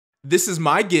This is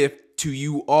my gift to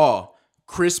you all.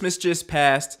 Christmas just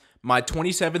passed. My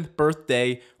 27th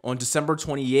birthday on December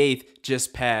 28th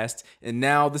just passed. And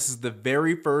now this is the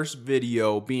very first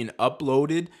video being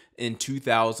uploaded in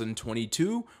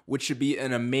 2022, which should be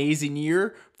an amazing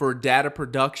year for D.A.T.A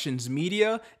Productions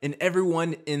Media and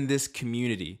everyone in this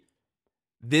community.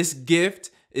 This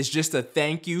gift is just a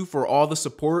thank you for all the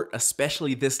support,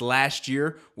 especially this last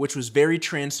year, which was very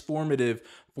transformative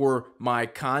for my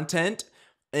content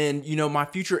and, you know, my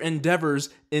future endeavors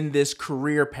in this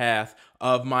career path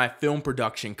of my film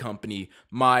production company,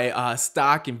 my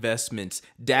stock investments.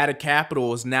 D.A.T.A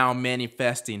Capital is now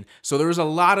manifesting. So there's a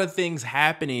lot of things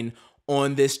happening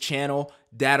on this channel,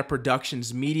 D.A.T.A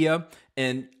Productions Media,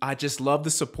 and I just love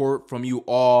the support from you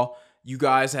all. You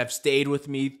guys have stayed with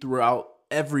me throughout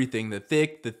everything, the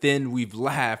thick, the thin. We've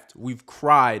laughed, we've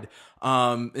cried,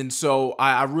 and so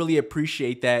I really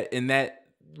appreciate that, and that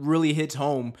really hits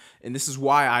home. And this is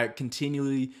why I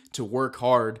continually to work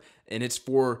hard, and it's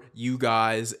for you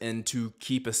guys and to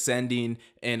keep ascending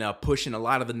and pushing a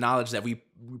lot of the knowledge that we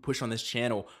push on this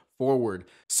channel forward.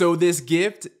 So this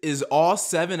gift is all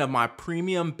 7 of my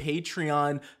premium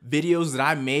Patreon videos that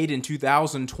I made in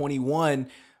 2021,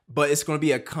 but it's going to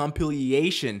be a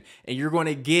compilation, and you're going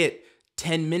to get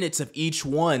 10 minutes of each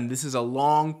one. This is a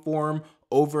long form,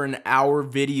 over an hour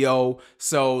video.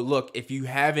 So look, if you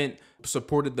haven't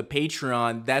supported the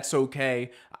Patreon, that's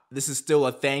okay. This is still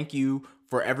a thank you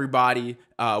for everybody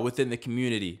within the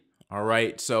community. All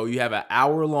right. So you have an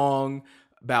hour long,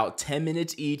 about 10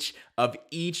 minutes each of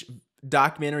each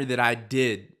documentary that I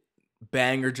did,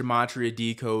 banger gematria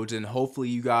decodes, and hopefully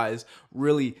you guys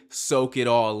really soak it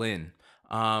all in.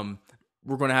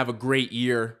 We're going to have a great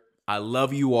year. I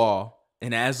love you all.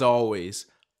 And as always,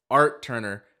 Art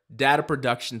Turner, D.A.T.A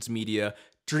Productions Media.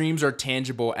 Dreams are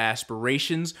tangible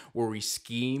aspirations where we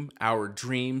scheme our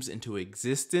dreams into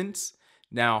existence.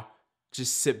 Now,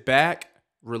 just sit back,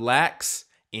 relax,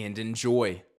 and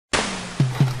enjoy.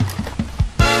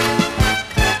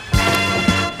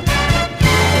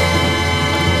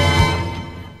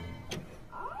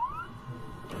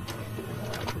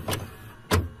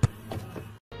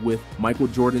 With Michael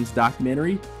Jordan's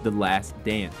documentary, The Last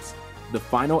Dance. The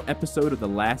final episode of The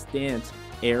Last Dance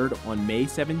aired on May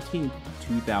 17,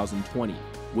 2020,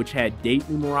 which had date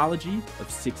numerology of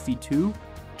 62,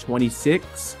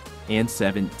 26, and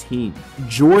 17.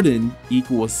 Jordan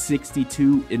equals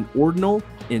 62 in ordinal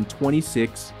and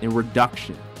 26 in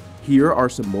reduction. Here are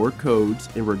some more codes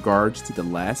in regards to The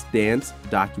Last Dance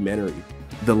documentary.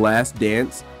 The Last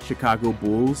Dance, Chicago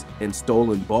Bulls, and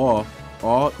Stolen Ball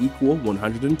all equal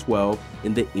 112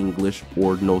 in the English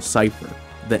ordinal cipher.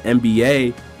 The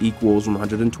NBA equals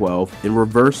 112 in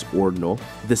reverse ordinal.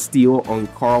 The steal on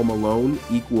Karl Malone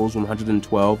equals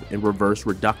 112 in reverse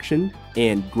reduction.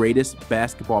 And greatest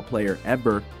basketball player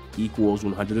ever equals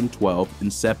 112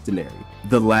 in septenary.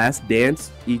 The Last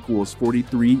Dance equals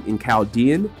 43 in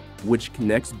Chaldean, which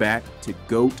connects back to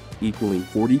GOAT equaling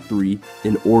 43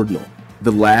 in ordinal.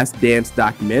 The Last Dance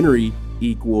documentary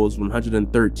equals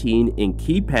 113 in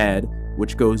keypad,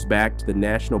 which goes back to the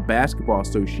National Basketball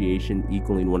Association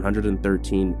equaling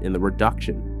 113 in the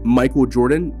reduction. Michael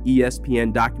Jordan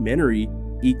ESPN documentary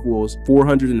equals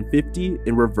 450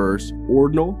 in reverse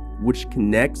ordinal, which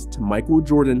connects to Michael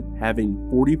Jordan having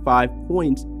 45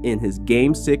 points in his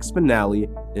Game 6 finale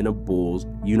in a Bulls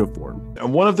uniform.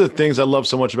 And one of the things I love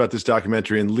so much about this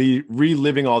documentary and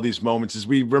reliving all these moments is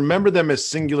we remember them as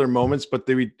singular moments, but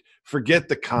we forget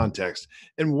the context.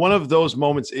 And one of those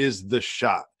moments is the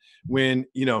shot. When,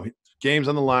 you know, game's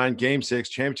on the line, Game 6,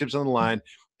 championships on the line,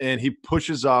 and he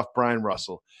pushes off Brian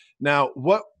Russell. Now,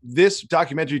 what this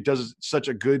documentary does such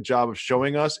a good job of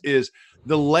showing us is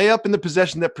the layup in the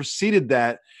possession that preceded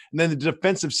that, and then the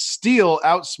defensive steal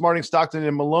outsmarting Stockton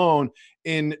and Malone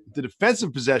in the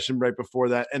defensive possession right before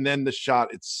that, and then the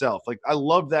shot itself. Like, I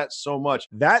love that so much.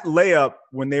 That layup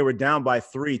when they were down by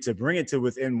 3 to bring it to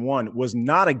within 1 was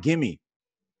not a gimme.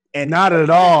 And not at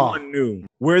all. Everyone knew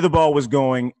where the ball was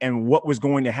going and what was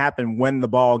going to happen when the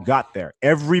ball got there.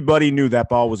 Everybody knew that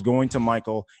ball was going to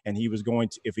Michael, and he was going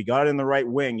to, if he got it in the right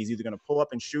wing, he's either going to pull up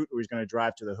and shoot or he's going to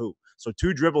drive to the hoop. So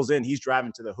 2 dribbles in, he's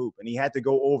driving to the hoop, and he had to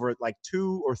go over like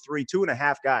 2 or 3,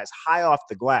 2.5 guys high off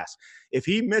the glass. If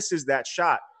he misses that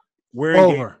shot, we're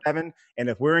in Game 7. And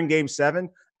if we're in Game 7,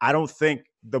 I don't think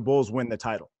the Bulls win the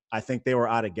title. I think they were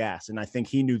out of gas, and I think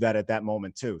he knew that at that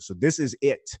moment too. So this is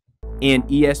it. And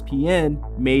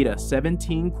ESPN made a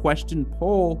 17-question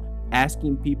poll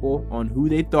asking people on who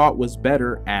they thought was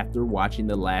better after watching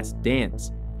The Last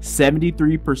Dance.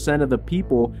 73% of the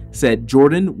people said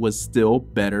Jordan was still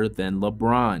better than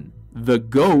LeBron. The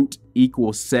GOAT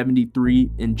equals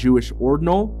 73 in Jewish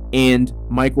ordinal, and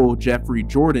Michael Jeffrey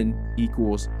Jordan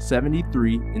equals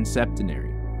 73 in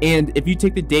septenary. And if you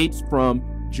take the dates from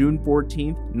June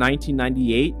 14th,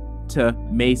 1998 to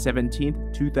May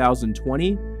 17th,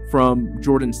 2020, from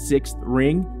Jordan's 6th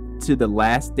ring to the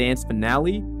Last Dance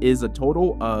finale, is a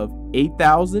total of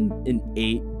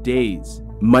 8,008 days.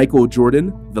 Michael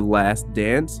Jordan, The Last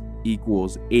Dance,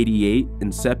 equals 88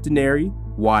 in septenary,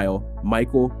 while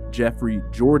Michael Jeffrey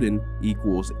Jordan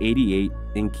equals 88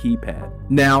 in keypad.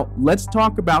 Now, let's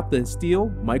talk about the steal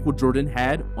Michael Jordan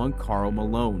had on Karl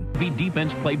Malone.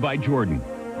 Defense played by Jordan.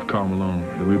 Karl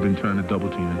Malone, we've been trying to double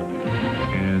team him.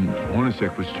 And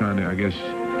Hornacek was trying to, I guess,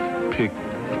 pick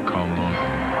Karl Malone.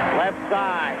 Left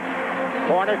side.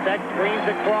 Hornacek screens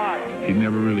across. He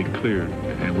never really cleared,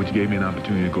 and which gave me an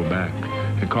opportunity to go back.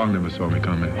 And Karl never saw me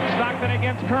coming. Stockton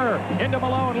against Kerr. Into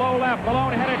Malone, low left.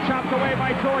 Malone had it chopped away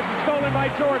by Jordan. Stolen by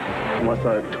Jordan. Once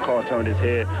Karl turned his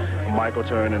head, Michael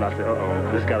turned, and I said,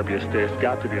 uh-oh, this got to be a steal. It's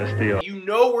got to be a steal. You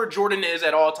know where Jordan is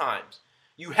at all times.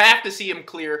 You have to see him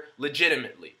clear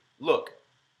legitimately. Look.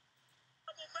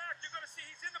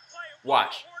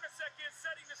 Watch.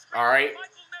 All right.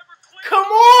 Come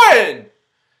on!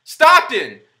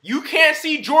 Stockton, you can't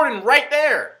see Jordan right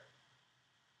there.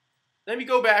 Let me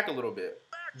go back a little bit.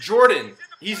 Jordan,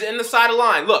 he's in the side of the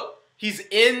line. Look, he's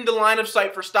in the line of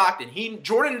sight for Stockton.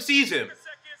 Jordan sees him.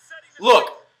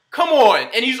 Look, come on.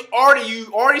 And you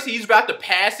already see he's about to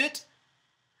pass it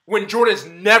when Jordan's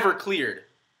never cleared.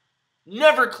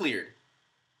 Never cleared.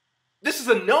 This is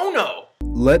a no-no.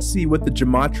 Let's see what the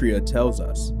gematria tells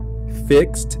us.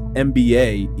 Fixed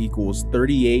MBA equals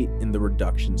 38 in the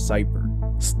reduction cipher.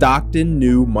 Stockton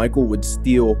knew Michael would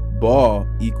steal ball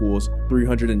equals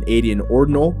 380 in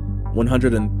ordinal,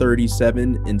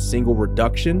 137 in single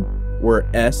reduction, where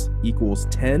S equals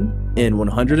 10, and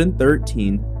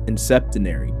 113 in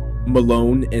septenary.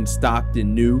 Malone and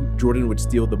Stockton knew Jordan would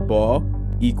steal the ball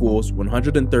equals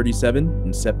 137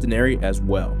 in septenary as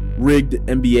well. Rigged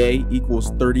MBA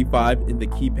equals 35 in the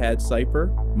keypad cipher,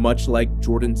 much like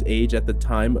Jordan's age at the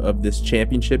time of this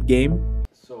championship game.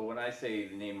 So when I say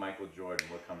the name Michael Jordan,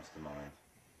 what comes to mind?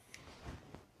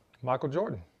 Michael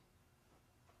Jordan.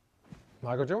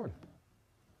 Michael Jordan.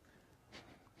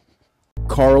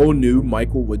 Karl knew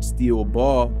Michael would steal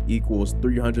ball equals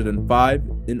 305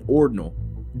 in ordinal.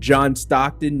 John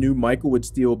Stockton knew Michael would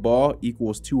steal ball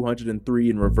equals 203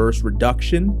 in reverse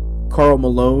reduction. Karl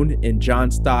Malone and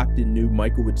John Stockton knew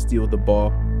Michael would steal the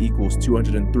ball equals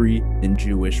 203 in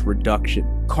Jewish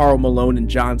reduction. Karl Malone and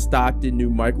John Stockton knew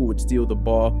Michael would steal the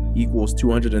ball equals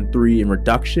 203 in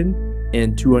reduction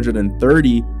and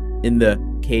 230 in the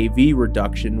KV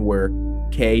reduction, where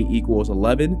K equals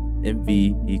 11 and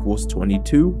V equals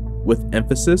 22, with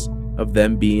emphasis of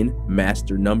them being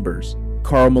master numbers.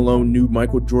 Karl Malone knew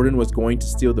Michael Jordan was going to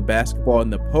steal the basketball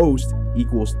in the post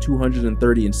equals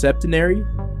 230 in septenary,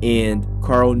 and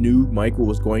Karl knew Michael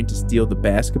was going to steal the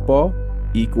basketball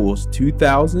equals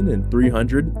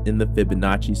 2,300 in the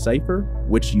Fibonacci cipher,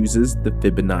 which uses the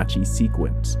Fibonacci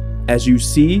sequence. As you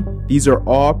see, these are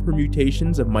all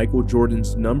permutations of Michael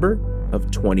Jordan's number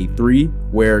of 23,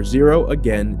 where 0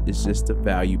 again is just a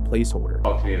value placeholder.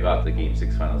 Talk to me about the Game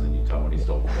 6 finals in Utah when he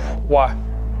stole the ball. Why?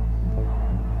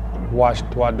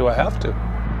 Why do I have to?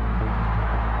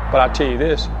 But I tell you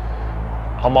this,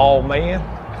 I'm all man,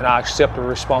 and I accept the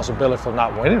responsibility for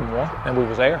not winning one, and we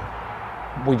was there.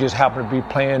 We just happened to be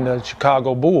playing the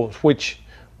Chicago Bulls, which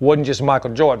wasn't just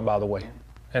Michael Jordan, by the way.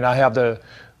 And I have the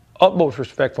utmost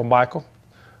respect for Michael,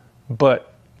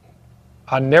 but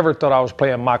I never thought I was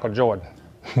playing Michael Jordan.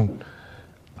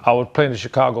 I was playing the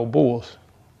Chicago Bulls.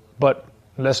 But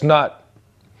let's not,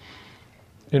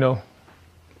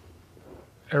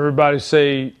 everybody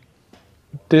say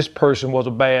this person was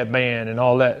a bad man and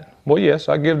all that. Well, yes,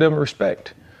 I give them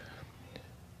respect.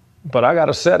 But I got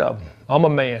a set of them. I'm a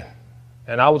man,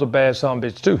 and I was a bad son of a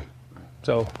bitch too.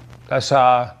 So that's how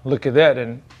I look at that,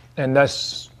 and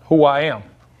that's who I am.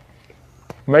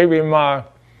 Maybe in my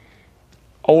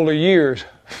older years,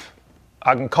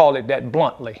 I can call it that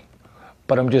bluntly,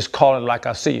 but I'm just calling it like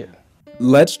I see it.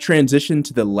 Let's transition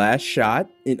to the last shot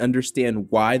and understand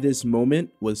why this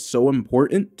moment was so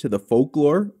important to the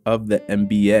folklore of the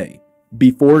NBA.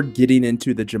 Before getting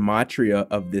into the gematria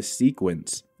of this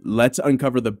sequence, let's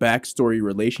uncover the backstory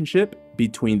relationship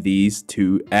between these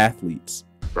two athletes.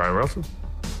 Brian Russell,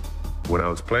 when I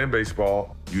was playing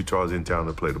baseball, Utah was in town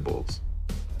to play the Bulls.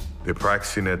 They're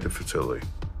practicing at the facility.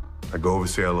 I go over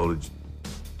to say hello to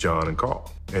John and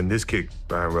Carl. And this kid,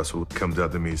 Brian Russell, comes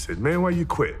up to me and said, "Man, why you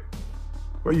quit?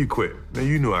 Why you quit? Man,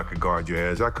 you knew I could guard your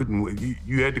ass. I couldn't,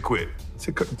 you had to quit." I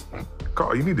said,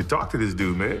 "Carl, you need to talk to this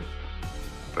dude, man.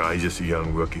 He's just a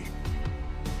young rookie.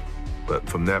 But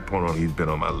from that point on, he's been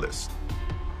on my list.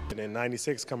 And then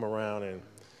 96 come around, and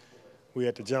we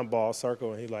at the jump ball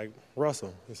circle, and he's like,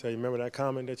 Russell, he said, you remember that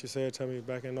comment that you said to me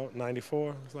back in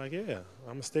 94? I was like, yeah, I'm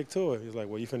going to stick to it. He's like,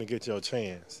 well, you finna get your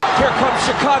chance. Here comes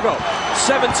Chicago,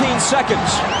 17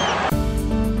 seconds.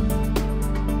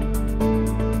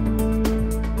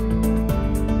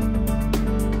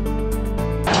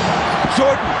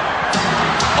 Jordan,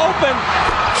 open,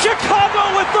 Chicago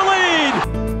with the lead.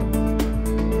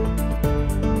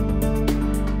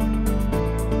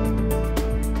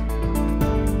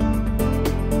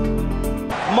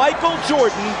 Michael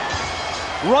Jordan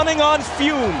running on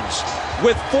fumes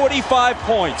with 45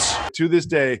 points. To this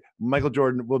day, Michael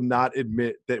Jordan will not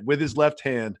admit that with his left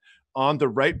hand on the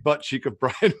right butt cheek of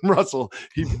Brian Russell,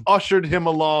 he ushered him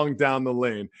along down the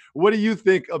lane. What do you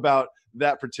think about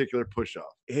that particular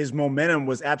push-off? His momentum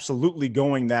was absolutely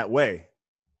going that way.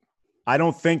 I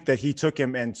don't think that he took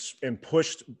him and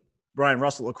pushed Brian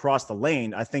Russell across the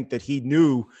lane. I think that he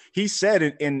knew, he said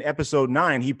in episode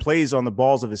 9, he plays on the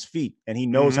balls of his feet, and he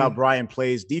knows how Brian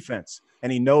plays defense.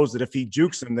 And he knows that if he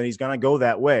jukes him, then he's going to go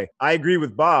that way. I agree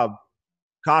with Bob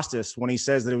Costas when he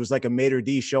says that it was like a maitre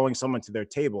d' showing someone to their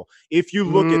table. If you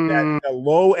look at that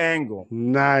low angle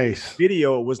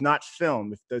video, it was not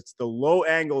filmed. If it's the low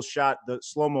angle shot, the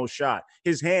slow-mo shot,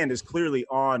 his hand is clearly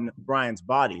on Brian's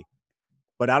body.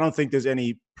 But I don't think there's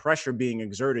any pressure being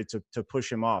exerted to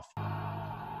push him off.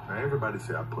 Now, everybody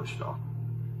say I pushed off.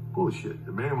 Bullshit.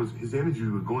 The man his energy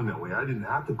was going that way. I didn't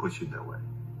have to push it that way.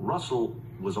 Russell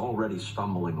was already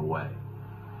stumbling away.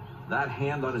 That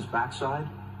hand on his backside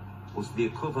was the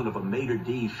equivalent of a maitre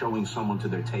d' showing someone to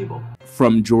their table.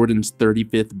 From Jordan's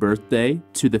 35th birthday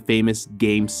to the famous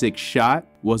Game 6 shot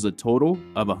was a total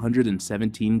of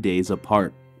 117 days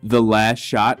apart. The last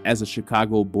shot as a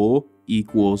Chicago Bull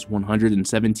equals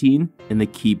 117 in the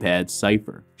keypad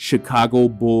cipher. Chicago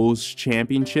Bulls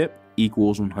championship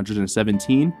equals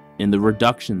 117 in the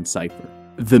reduction cipher.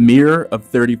 The mirror of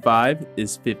 35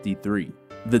 is 53.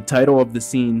 The title of the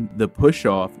scene, The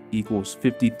Push-Off, equals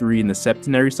 53 in the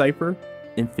septenary cipher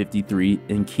and 53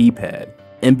 in keypad.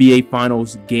 NBA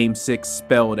Finals Game 6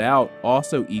 spelled out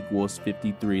also equals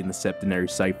 53 in the septenary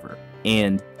cipher.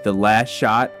 And the last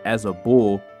shot as a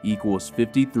Bull equals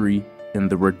 53 in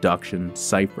the reduction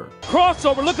cipher.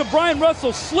 Crossover, look at Brian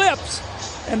Russell slips,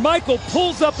 and Michael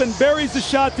pulls up and buries the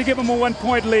shot to give him a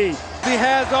 1-point lead. He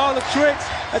has all the tricks.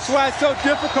 That's why it's so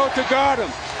difficult to guard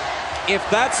him. If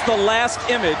that's the last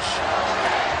image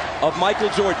of Michael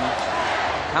Jordan,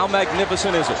 how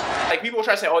magnificent is it? Like, people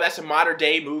try to say, oh, that's a modern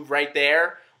day move right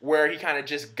there, where he kind of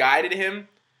just guided him.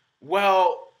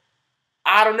 Well,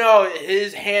 I don't know.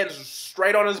 His hands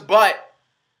straight on his butt,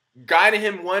 guiding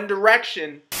him one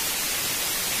direction.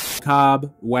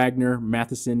 Cobb, Wagner,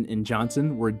 Matheson, and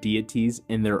Johnson were deities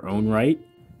in their own right.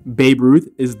 Babe Ruth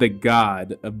is the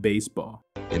god of baseball.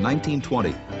 In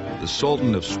 1920, the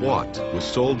Sultan of Swat was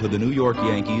sold to the New York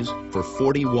Yankees for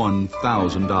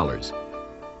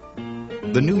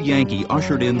 $41,000. The new Yankee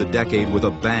ushered in the decade with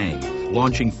a bang,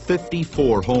 launching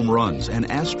 54 home runs, an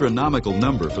astronomical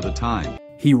number for the time.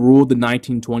 He ruled the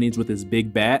 1920s with his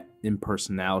big bat and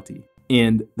personality,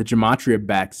 and the gematria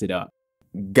backs it up.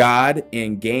 God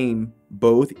and game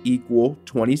both equal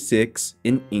 26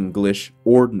 in English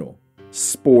ordinal.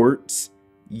 Sports,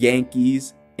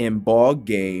 Yankees, and ball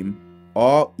game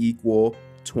all equal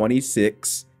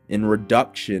 26 in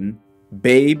reduction.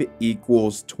 Babe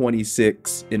equals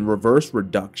 26 in reverse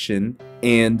reduction.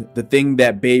 And the thing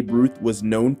that Babe Ruth was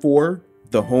known for,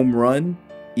 the home run,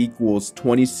 equals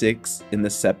 26 in the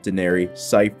septenary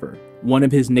cipher. One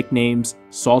of his nicknames,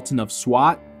 Sultan of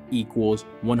Swat, equals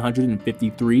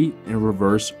 153 in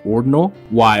reverse ordinal,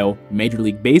 while Major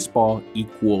League Baseball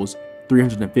equals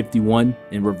 351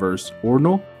 in reverse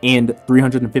ordinal, and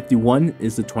 351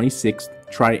 is the 26th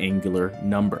triangular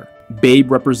number.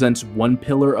 Babe represents one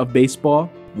pillar of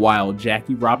baseball, while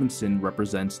Jackie Robinson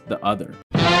represents the other.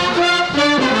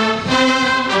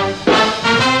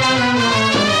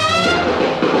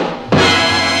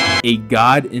 A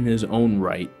god in his own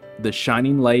right, the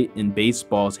shining light in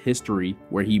baseball's history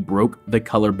where he broke the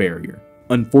color barrier.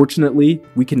 Unfortunately,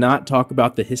 we cannot talk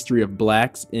about the history of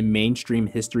blacks in mainstream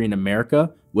history in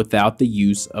America without the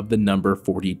use of the number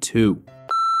 42.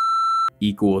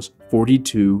 Equals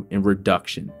 42 in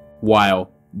reduction, while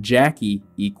Jackie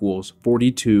equals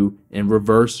 42 in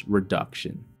reverse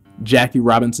reduction. Jackie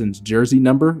Robinson's jersey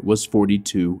number was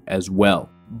 42 as well.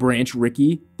 Branch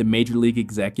Rickey, the major league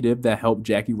executive that helped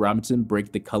Jackie Robinson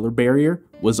break the color barrier,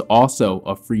 was also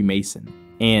a Freemason.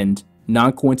 And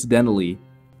non-coincidentally,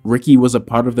 Rickey was a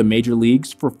part of the major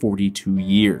leagues for 42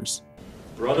 years.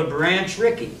 Brother Branch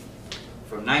Rickey,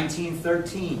 from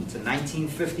 1913 to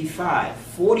 1955,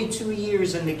 42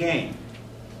 years in the game.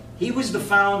 He was the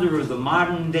founder of the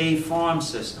modern-day farm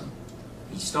system.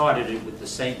 He started it with the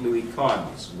St. Louis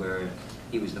Cardinals, where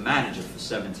he was the manager for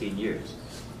 17 years.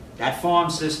 That farm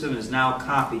system is now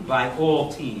copied by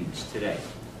all teams today.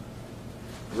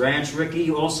 Branch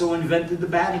Rickey also invented the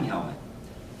batting helmet.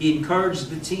 He encouraged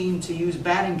the team to use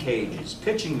batting cages,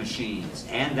 pitching machines,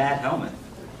 and that helmet.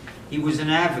 He was an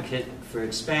advocate for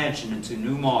expansion into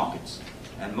new markets,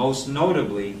 and most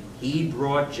notably, he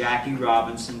brought Jackie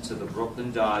Robinson to the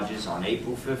Brooklyn Dodgers on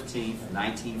April 15,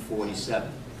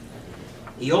 1947.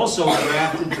 He also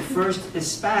drafted the first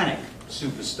Hispanic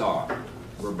superstar,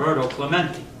 Roberto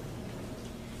Clemente.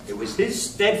 It was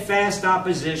his steadfast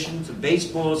opposition to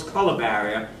baseball's color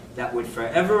barrier that would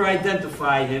forever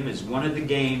identify him as one of the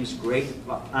game's great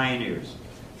pioneers.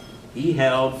 He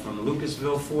hailed from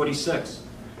Lucasville 46,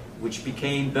 which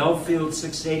became Belfield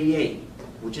 688,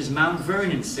 which is Mount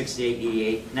Vernon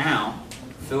 688 now,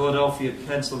 Philadelphia,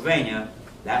 Pennsylvania.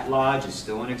 That lodge is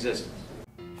still in existence.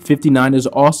 59 is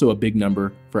also a big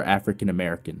number for African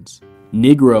Americans.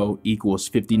 Negro equals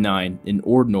 59 in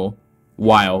ordinal,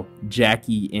 while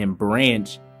Jackie and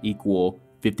Branch equal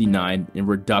 59 in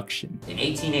reduction. In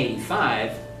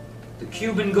 1885, the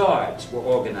Cuban Guards were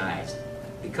organized,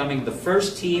 becoming the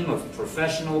first team of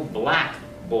professional black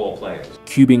ball players.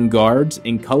 Cuban Guards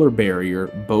and color barrier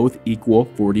both equal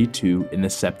 42 in the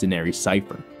septenary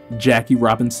cipher. Jackie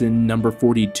Robinson number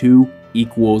 42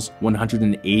 equals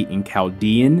 108 in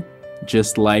Chaldean,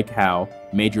 just like how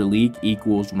Major League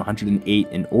equals 108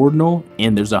 in ordinal,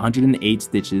 and there's 108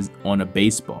 stitches on a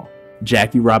baseball.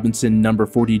 Jackie Robinson number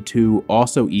 42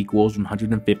 also equals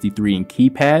 153 in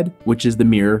keypad, which is the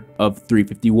mirror of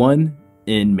 351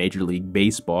 in Major League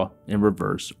Baseball in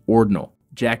reverse ordinal.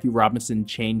 Jackie Robinson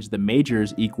changed the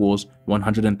majors equals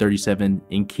 137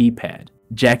 in keypad.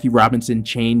 Jackie Robinson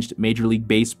changed Major League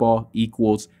Baseball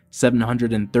equals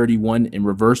 731 in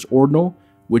reverse ordinal,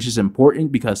 which is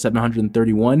important because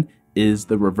 731 is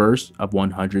the reverse of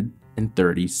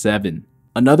 137.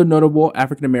 Another notable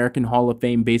African-American Hall of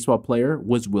Fame baseball player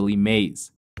was Willie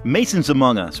Mays. Masons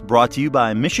Among Us, brought to you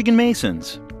by Michigan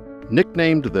Masons.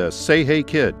 Nicknamed the Say Hey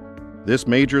Kid, this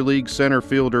Major League center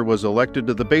fielder was elected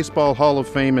to the Baseball Hall of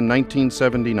Fame in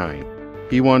 1979.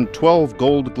 He won 12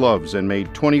 Gold Gloves and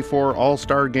made 24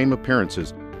 All-Star Game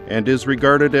appearances and is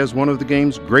regarded as one of the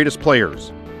game's greatest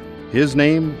players. His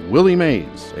name, Willie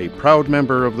Mays, a proud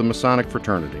member of the Masonic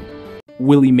fraternity.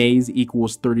 Willie Mays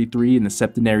equals 33 in the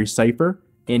septenary cipher,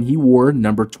 and he wore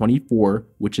number 24,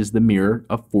 which is the mirror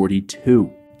of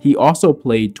 42. He also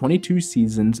played 22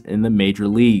 seasons in the major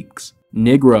leagues.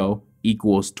 Negro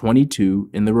equals 22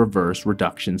 in the reverse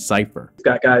reduction cipher. We've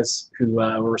got guys who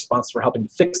were responsible for helping to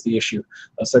fix the issue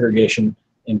of segregation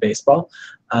in baseball.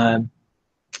 But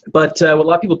what a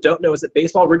lot of people don't know is that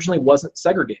baseball originally wasn't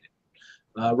segregated.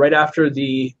 Right after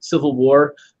the Civil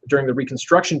War, during the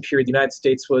Reconstruction period, the United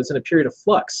States was in a period of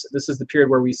flux. This is the period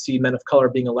where we see men of color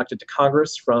being elected to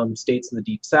Congress from states in the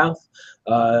Deep South.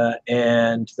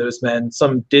 And those men,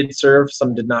 some did serve,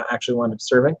 some did not actually wind up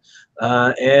serving.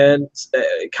 And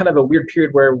kind of a weird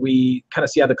period where we kind of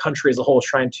see how the country as a whole is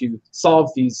trying to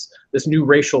solve this new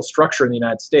racial structure in the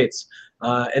United States.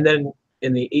 And then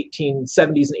in the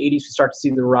 1870s and 80s, we start to see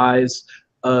the rise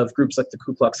of groups like the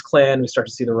Ku Klux Klan. We start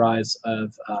to see the rise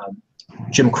of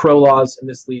Jim Crow laws, and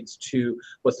this leads to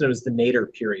what's known as the D.A.T.A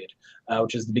period,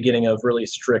 which is the beginning of really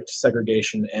strict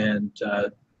segregation and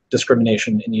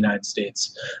discrimination in the United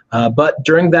States. But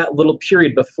during that little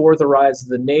period before the rise of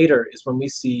the D.A.T.A is when we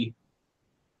see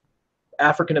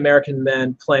African-American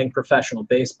men playing professional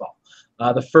baseball.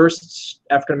 The first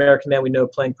African-American man we know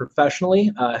playing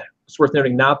professionally, it's worth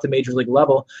noting, not the major league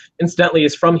level, incidentally,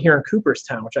 is from here in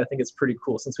Cooperstown, which I think is pretty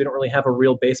cool since we don't really have a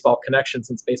real baseball connection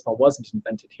since baseball wasn't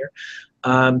invented here.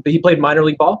 But he played minor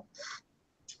league ball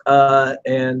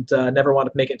and never wanted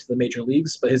to make it to the major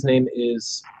leagues, but his name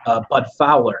is Bud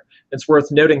Fowler. It's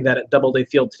worth noting that at Doubleday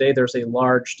Field today, there's a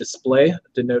large display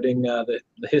denoting the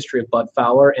history of Bud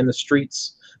Fowler, and the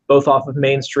streets both off of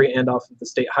Main Street and off of the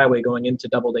State Highway going into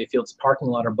Doubleday Field's parking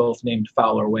lot are both named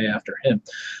Fowler Way after him.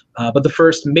 But the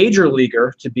first major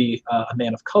leaguer to be a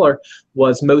man of color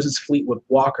was Moses Fleetwood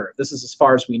Walker. This is as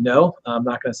far as we know. I'm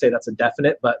not going to say that's a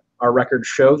definite, but our records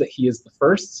show that he is the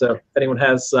first. So if anyone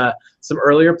has some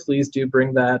earlier, please do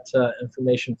bring that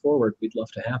information forward. We'd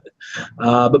love to have it.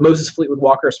 But Moses Fleetwood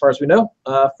Walker, as far as we know,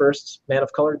 first man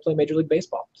of color to play Major League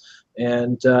Baseball.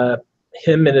 And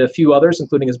him and a few others,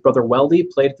 including his brother Weldy,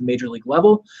 played at the major league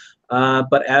level.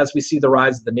 But as we see the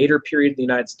rise of the D.A.T.A period in the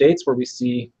United States, where we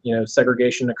see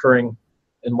segregation occurring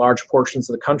in large portions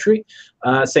of the country.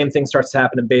 Same thing starts to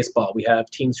happen in baseball. We have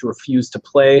teams who refuse to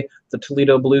play the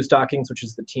Toledo Blue Stockings, which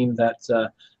is the team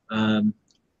that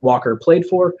Walker played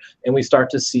for, and we start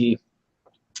to see,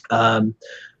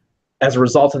 as a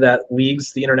result of that,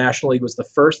 leagues, the International League was the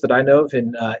first that I know of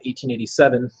in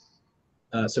 1887,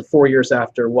 so 4 years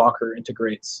after Walker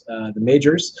integrates the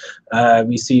majors.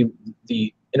 We see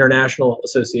the International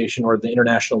Association, or the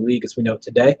International League as we know it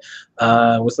today,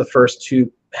 was the first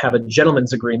to have a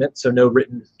gentleman's agreement, so no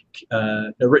written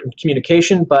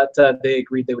communication, but they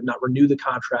agreed they would not renew the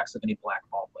contracts of any black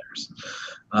ball players.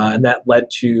 And that led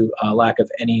to a lack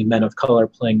of any men of color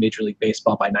playing Major League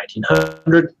Baseball by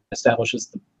 1900,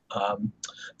 establishes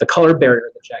the color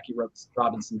barrier that Jackie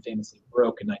Robinson famously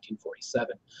broke in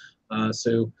 1947.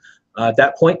 So at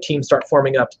that point, teams start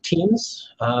forming up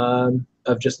teams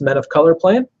of just men of color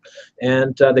playing,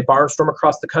 and they barnstorm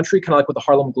across the country, kind of like what the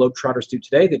Harlem Globetrotters do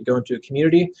today. They'd go into a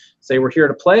community, say, we're here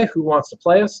to play, who wants to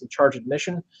play us, and charge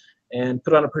admission, and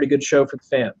put on a pretty good show for the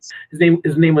fans.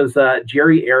 His name was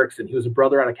Jerry Erickson. He was a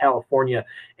brother out of California,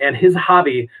 and his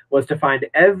hobby was to find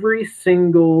every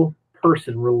single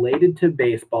person related to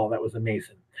baseball that was a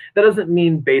Mason. That doesn't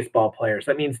mean baseball players.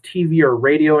 That means TV or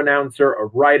radio announcer, a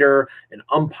writer, an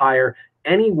umpire,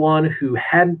 anyone who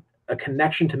had a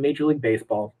connection to Major League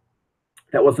Baseball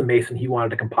that was a Mason. He wanted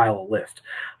to compile a list.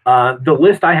 The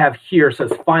list I have here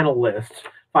says final list,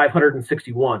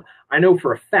 561. I know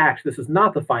for a fact this is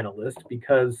not the final list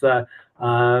because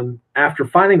after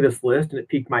finding this list, and it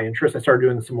piqued my interest, I started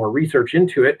doing some more research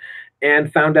into it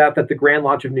and found out that the Grand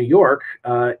Lodge of New York,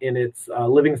 in its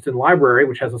Livingston Library,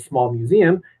 which has a small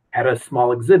museum, had a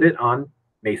small exhibit on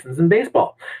Masons and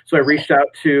baseball. So I reached out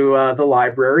to the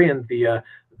library and the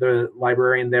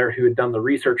librarian there who had done the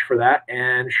research for that,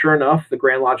 and sure enough, the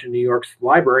Grand Lodge of New York's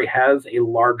library has a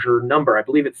larger number. I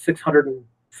believe it's 600 and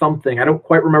something. I don't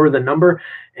quite remember the number,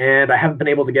 and I haven't been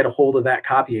able to get a hold of that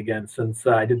copy again since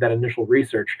I did that initial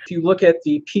research. If you look at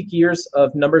the peak years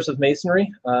of numbers of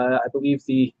Masonry, I believe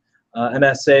the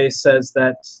MSA says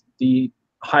that the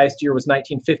highest year was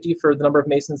 1950 for the number of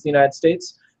Masons in the United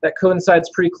States. That coincides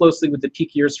pretty closely with the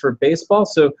peak years for baseball,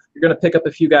 so you're going to pick up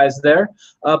a few guys there.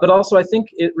 But also, I think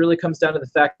it really comes down to the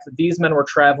fact that these men were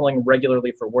traveling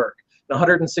regularly for work. In a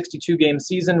 162-game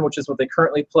season, which is what they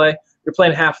currently play, you're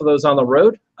playing half of those on the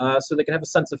road, so they can have a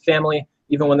sense of family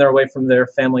even when they're away from their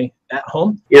family at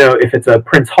home. You know, if it's a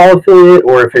Prince Hall affiliate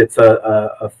or if it's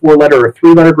a 4-letter or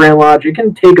 3-letter Grand Lodge, it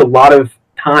can take a lot of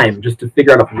time just to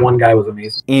figure out if one guy was a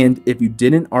Mason. And if you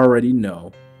didn't already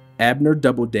know, Abner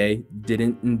Doubleday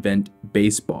didn't invent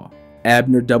baseball.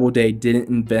 Abner Doubleday didn't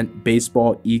invent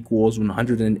baseball equals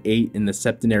 108 in the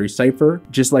septenary cipher,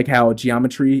 just like how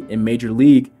geometry and Major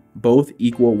League both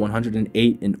equal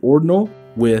 108 in ordinal,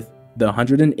 with the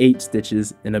 108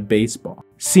 stitches in a baseball.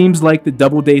 Seems like the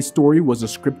Doubleday story was a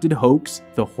scripted hoax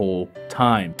the whole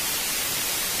time.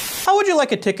 How would you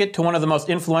like a ticket to one of the most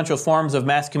influential forms of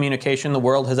mass communication the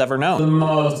world has ever known? The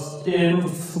most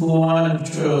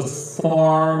influential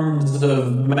forms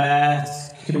of mass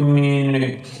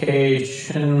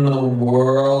communication the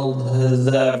world has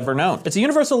ever known. It's a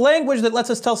universal language that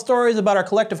lets us tell stories about our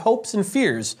collective hopes and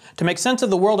fears to make sense of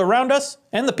the world around us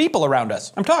and the people around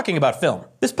us. I'm talking about film.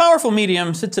 This powerful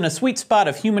medium sits in a sweet spot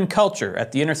of human culture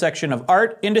at the intersection of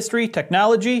art, industry,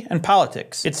 technology, and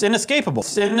politics. It's inescapable.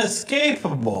 It's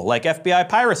inescapable, like FBI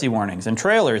piracy warnings and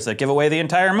trailers that give away the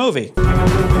entire movie.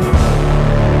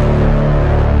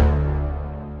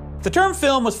 The term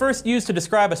film was first used to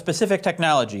describe a specific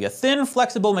technology, a thin,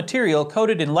 flexible material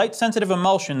coated in light-sensitive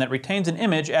emulsion that retains an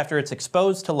image after it's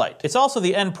exposed to light. It's also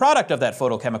the end product of that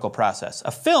photochemical process. A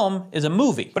film is a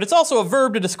movie, but it's also a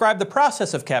verb to describe the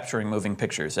process of capturing moving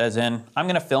pictures, as in, I'm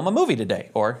gonna film a movie today,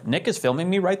 or Nick is filming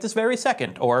me right this very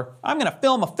second, or I'm gonna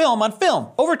film a film on film.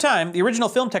 Over time, the original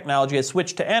film technology has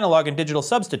switched to analog and digital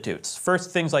substitutes, first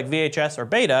things like VHS or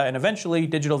Beta, and eventually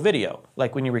digital video,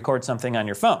 like when you record something on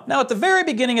your phone. Now, at the very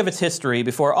beginning of its history,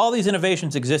 before all these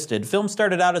innovations existed, film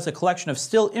started out as a collection of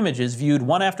still images viewed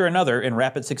one after another in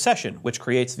rapid succession, which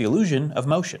creates the illusion of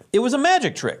motion. It was a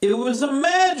magic trick. It was a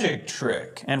magic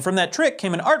trick. And from that trick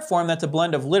came an art form that's a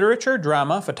blend of literature,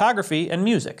 drama, photography, and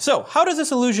music. So, how does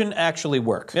this illusion actually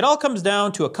work? It all comes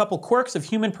down to a couple quirks of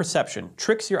human perception.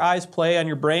 Tricks your eyes play on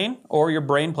your brain, or your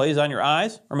brain plays on your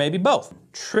eyes, or maybe both.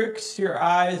 Tricks your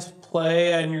eyes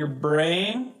play on your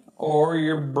brain, or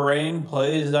your brain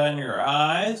plays on your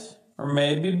eyes, or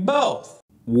maybe both.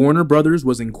 Warner Brothers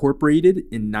was incorporated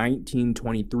in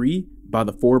 1923 by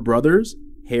the four brothers,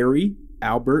 Harry,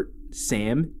 Albert,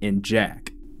 Sam, and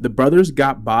Jack. The brothers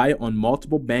got by on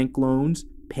multiple bank loans,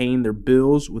 paying their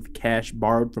bills with cash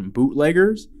borrowed from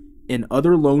bootleggers, and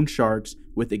other loan sharks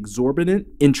with exorbitant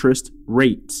interest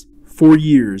rates. For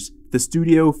years, the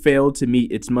studio failed to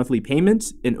meet its monthly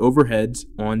payments and overheads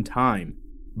on time.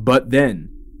 But then,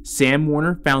 Sam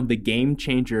Warner found the game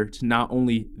changer to not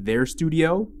only their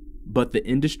studio, but the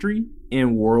industry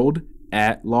and world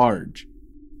at large.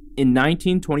 In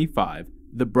 1925,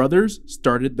 the brothers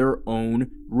started their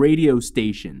own radio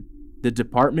station. The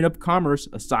Department of Commerce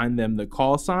assigned them the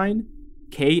call sign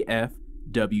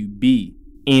KFWB.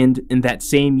 And in that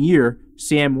same year,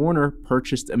 Sam Warner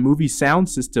purchased a movie sound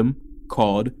system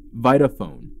called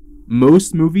Vitaphone.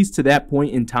 Most movies to that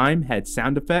point in time had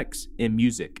sound effects and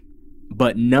music,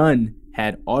 but none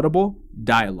had audible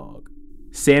dialogue.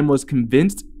 Sam was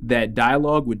convinced that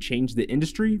dialogue would change the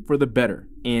industry for the better,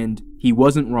 and he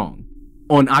wasn't wrong.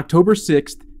 On October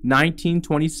 6th,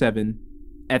 1927,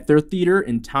 at their theater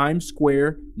in Times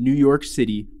Square, New York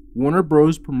City, Warner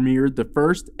Bros. Premiered the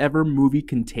first ever movie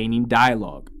containing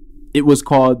dialogue. It was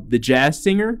called The Jazz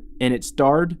Singer, and it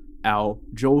starred Al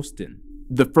Jolson.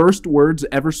 The first words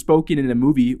ever spoken in a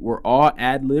movie were all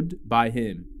ad-libbed by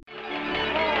him.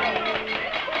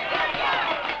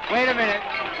 Wait a minute,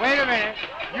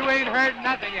 you ain't heard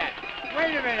nothing yet.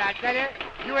 Wait a minute, I tell you,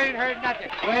 you ain't heard nothing.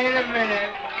 Wait a minute,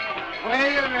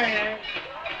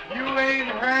 you ain't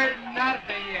heard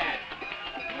nothing yet.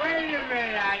 Wait a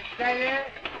minute, I tell you,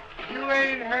 you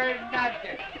ain't heard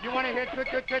nothing. You want to hear Toot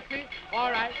Toot Tootsie? All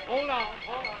right, hold on.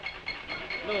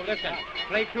 Lou, listen,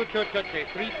 play Toot Toot Tootsie,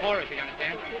 3 choruses, you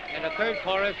understand? And the 3rd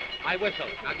chorus, I whistle.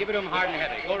 Now give it to him hard and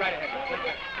heavy. Go right ahead.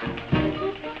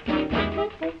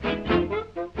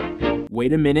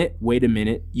 Wait a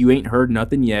minute, you ain't heard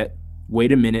nothing yet.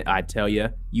 Wait a minute, I tell ya,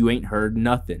 you ain't heard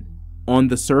nothing. On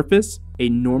the surface, a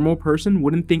normal person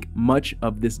wouldn't think much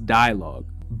of this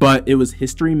dialogue, but it was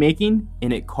history making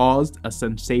and it caused a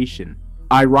sensation.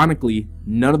 Ironically,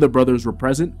 none of the brothers were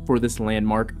present for this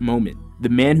landmark moment. The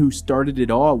man who started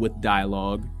it all with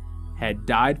dialogue had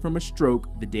died from a stroke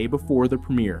the day before the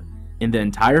premiere, and the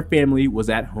entire family was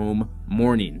at home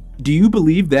mourning. Do you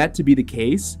believe that to be the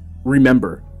case?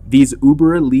 Remember, these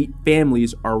uber elite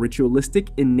families are ritualistic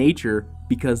in nature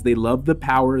because they love the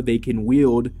power they can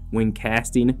wield when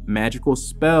casting magical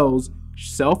spells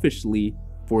selfishly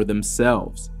for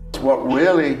themselves. What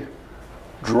really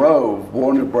drove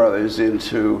Warner Brothers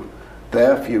into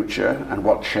their future and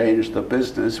what changed the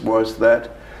business was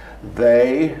that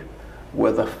they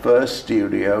were the first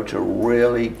studio to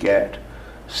really get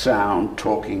sound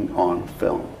talking on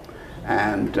film.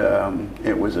 And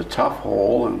it was a tough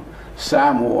haul, and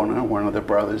Sam Warner, one of the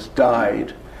brothers,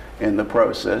 died in the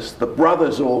process. The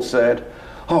brothers all said,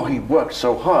 oh, he worked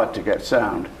so hard to get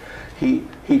sound. He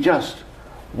just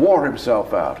wore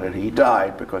himself out, and he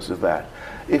died because of that.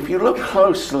 If you look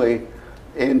closely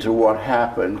into what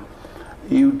happened,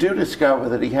 you do discover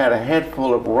that he had a head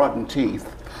full of rotten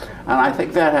teeth, and I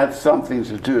think that had something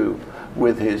to do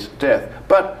with his death.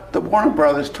 But the Warner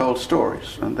Brothers told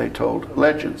stories, and they told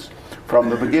legends from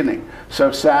the beginning.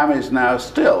 So Sam is now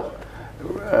still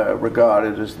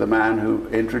regarded as the man who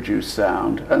introduced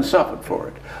sound and suffered for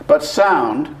it. But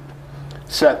sound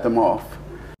set them off.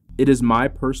 It is my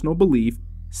personal belief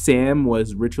Sam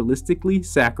was ritualistically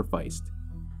sacrificed.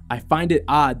 I find it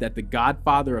odd that the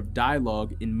godfather of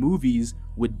dialogue in movies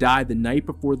would die the night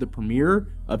before the premiere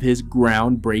of his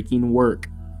groundbreaking work.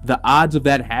 The odds of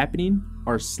that happening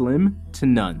are slim to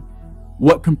none.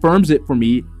 What confirms it for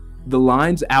me, the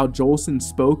lines Al Jolson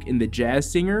spoke in The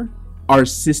Jazz Singer are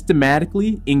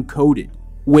systematically encoded.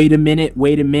 Wait a minute,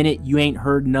 you ain't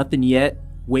heard nothing yet.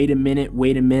 Wait a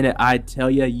minute, I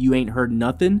tell ya, you ain't heard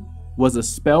nothing was a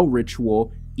spell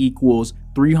ritual equals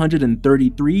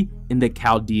 333 in the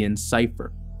Chaldean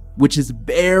cipher, which is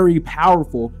very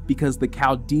powerful because the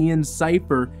Chaldean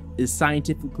cipher is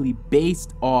scientifically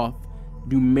based off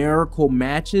numerical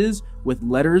matches with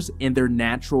letters and their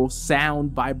natural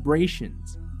sound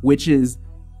vibrations, which is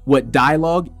what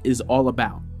dialogue is all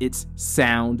about. It's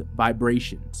sound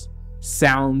vibrations,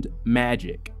 sound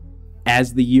magic.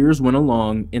 As the years went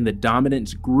along and the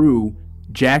dominance grew,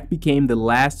 Jack became the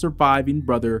last surviving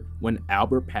brother when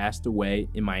Albert passed away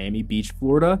in Miami Beach,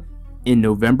 Florida in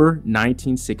November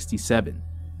 1967.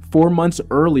 4 months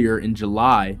earlier in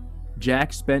July,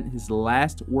 Jack spent his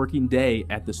last working day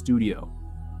at the studio,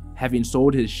 having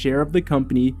sold his share of the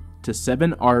company to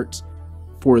 7 Arts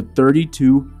for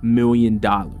 $32 million.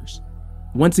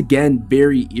 Once again,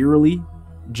 very eerily,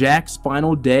 Jack's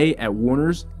final day at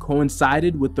Warner's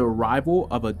coincided with the arrival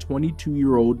of a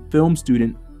 22-year-old film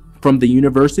student from the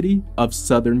University of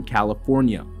Southern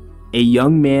California, a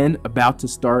young man about to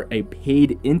start a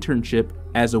paid internship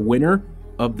as a winner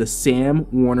of the Sam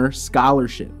Warner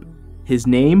Scholarship. His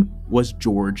name was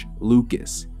George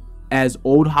Lucas. As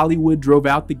old Hollywood drove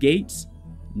out the gates,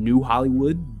 new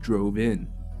Hollywood drove in.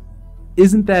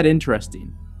 Isn't that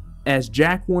interesting? As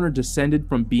Jack Warner descended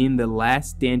from being the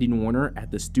last standing Warner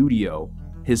at the studio,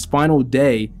 his final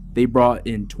day, they brought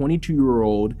in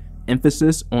 22-year-old,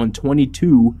 emphasis on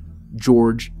 22,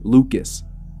 George Lucas.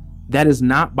 That is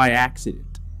not by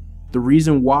accident. The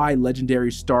reason why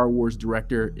legendary Star Wars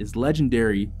director is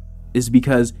legendary is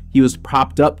because he was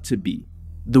propped up to be.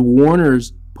 The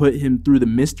Warners put him through the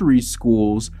mystery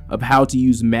schools of how to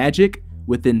use magic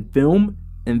within film,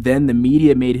 and then the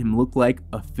media made him look like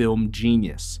a film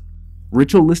genius.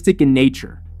 Ritualistic in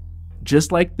nature,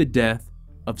 just like the death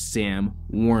of Sam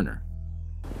Warner.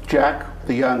 Jack,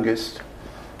 the youngest,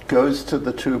 goes to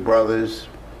the two brothers,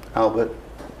 Albert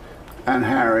and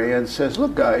Harry, and says,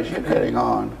 look guys, you're getting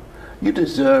on. You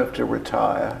deserve to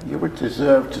retire. You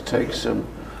deserve to take some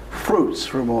fruits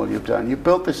from all you've done. You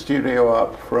built the studio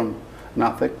up from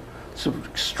nothing. It's an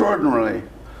extraordinarily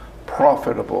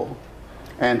profitable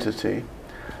entity.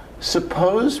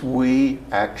 Suppose we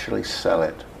actually sell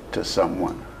it to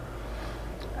someone.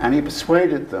 And he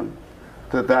persuaded them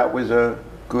that that was a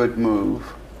good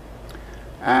move.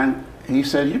 And he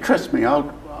said, you trust me,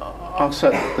 I'll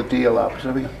set the deal up.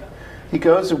 So he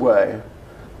goes away,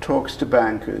 talks to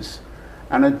bankers,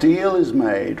 and a deal is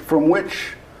made from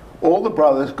which all the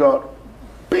brothers got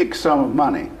big sum of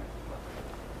money.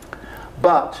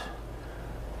 But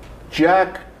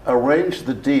Jack arranged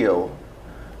the deal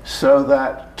so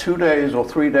that 2 days or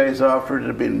 3 days after it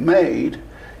had been made,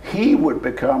 he would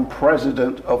become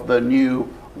president of the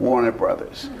new Warner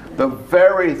Brothers. The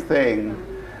very thing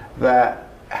that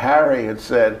Harry had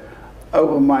said,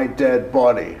 over my dead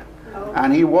body.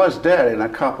 And he was dead in a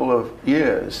couple of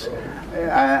years.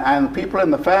 And people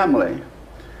in the family,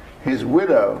 his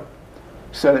widow,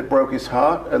 said it broke his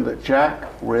heart and that Jack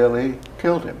really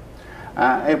killed him.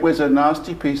 It was a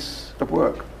nasty piece of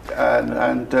work.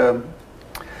 And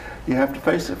you have to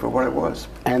face it for what it was.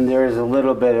 And there's a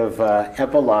little bit of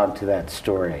epilogue to that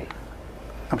story.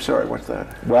 I'm sorry, what's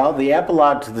that? Well, the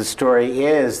epilogue to the story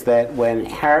is that when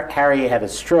Harry had a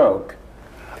stroke,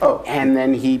 and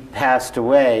then he passed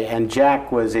away, and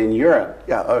Jack was in Europe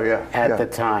at the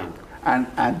time.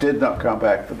 And did not come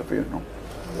back for the funeral.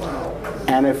 Wow.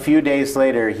 And a few days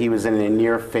later, he was in a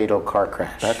near-fatal car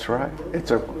crash. That's right.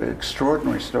 It's an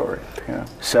extraordinary story. Yeah.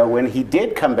 So when he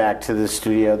did come back to the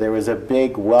studio, there was a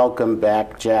big welcome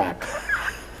back Jack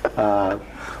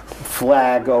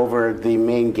flag over the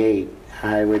main gate,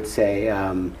 I would say,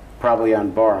 probably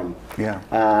on Barham. Yeah.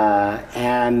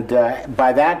 And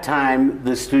by that time,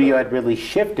 the studio had really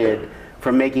shifted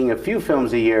from making a few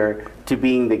films a year to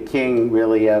being the king,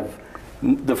 really, of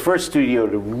the first studio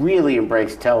to really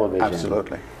embrace television.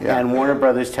 Absolutely. Yeah. And Warner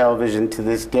Brothers Television to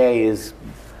this day is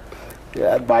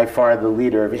by far the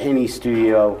leader of any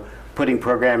studio putting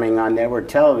programming on network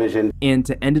television. And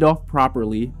to end it off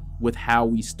properly with how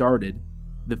we started,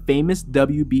 the famous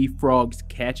WB Frog's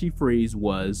catchy phrase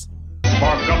was,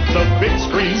 "Spark up the big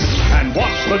screen and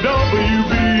watch the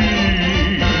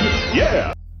WB."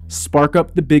 Yeah. Spark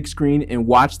up the big screen and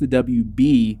watch the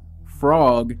WB.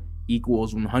 Frog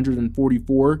equals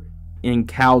 144 in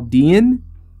Chaldean,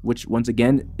 which once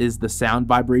again is the sound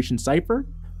vibration cipher,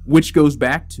 which goes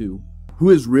back to who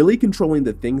is really controlling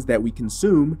the things that we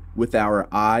consume with our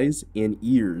eyes and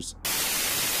ears.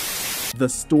 The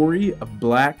story of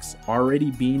blacks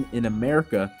already being in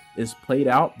America is played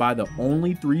out by the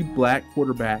only 3 black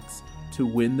quarterbacks to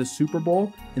win the Super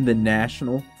Bowl in the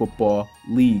National Football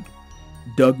League: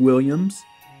 Doug Williams,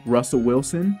 Russell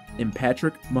Wilson, and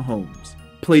Patrick Mahomes.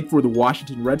 Played for the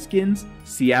Washington Redskins,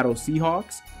 Seattle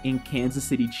Seahawks, and Kansas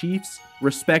City Chiefs,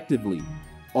 respectively.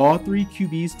 All 3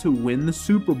 QBs to win the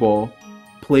Super Bowl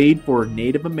played for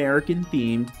Native American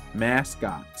themed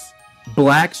mascots.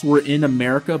 Blacks were in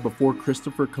America before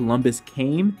Christopher Columbus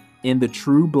came, and the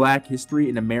true black history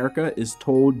in America is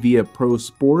told via pro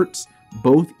sports,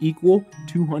 both equal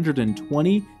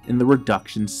 220 in the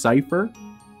reduction cipher,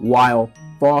 while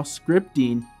false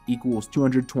scripting equals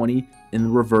 220 in the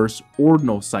reverse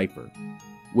ordinal cipher,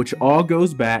 which all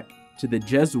goes back to the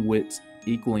Jesuits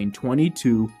equaling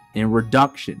 22 in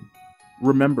reduction.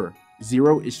 Remember,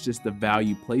 0 is just the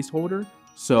value placeholder,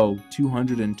 so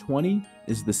 220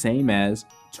 is the same as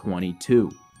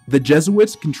 22. The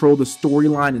Jesuits control the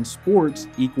storyline in sports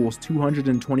equals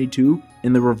 222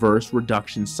 in the reverse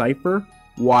reduction cipher,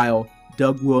 while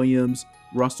Doug Williams,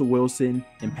 Russell Wilson,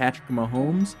 and Patrick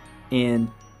Mahomes and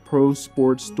pro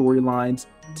sports storylines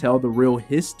tell the real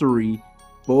history,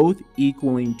 both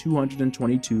equaling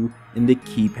 222 in the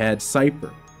keypad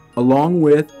cipher, along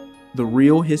with The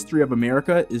real history of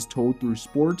America is told through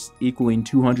sports, equaling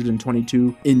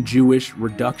 222 in Jewish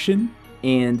reduction.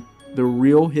 And the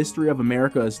real history of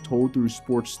America is told through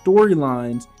sports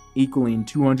storylines, equaling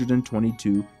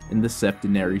 222 in the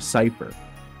septenary cipher.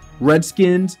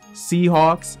 Redskins,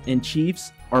 Seahawks, and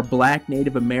Chiefs are black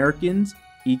Native Americans,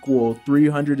 equal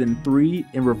 303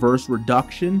 in reverse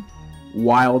reduction,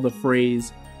 while the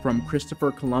phrase from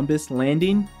Christopher Columbus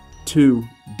landing to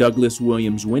Douglas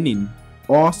Williams winning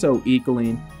also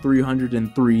equaling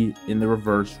 303 in the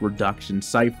reverse reduction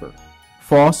cipher.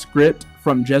 False script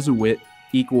from Jesuit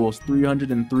equals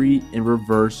 303 in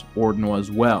reverse ordinal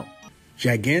as well.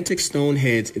 Gigantic stone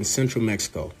heads in central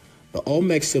Mexico. The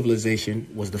Olmec civilization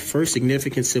was the first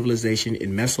significant civilization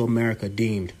in Mesoamerica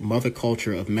deemed mother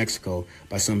culture of Mexico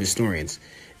by some historians.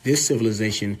 This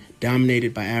civilization,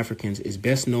 dominated by Africans, is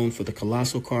best known for the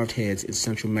colossal carved heads in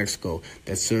central Mexico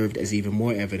that served as even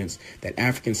more evidence that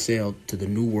Africans sailed to the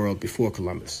New World before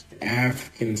Columbus.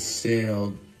 Africans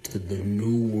sailed to the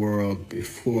New World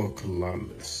before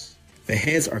Columbus. The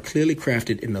heads are clearly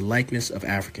crafted in the likeness of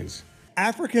Africans.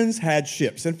 Africans had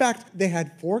ships. In fact, they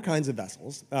had 4 kinds of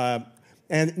vessels.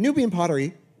 And Nubian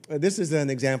pottery, this is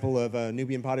an example of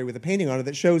Nubian pottery with a painting on it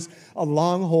that shows a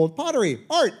long-hold pottery.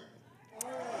 Art!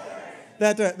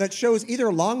 That shows either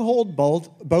a long-hold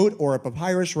boat or a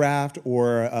papyrus raft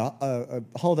or a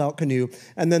hulled-out canoe.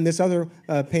 And then this other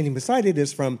painting beside it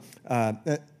is from,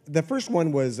 the first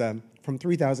one was from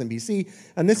 3000 BC,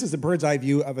 and this is a bird's eye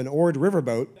view of an oared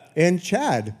riverboat in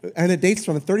Chad, and it dates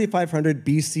from 3500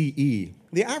 BCE.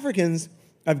 The Africans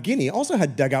of Guinea also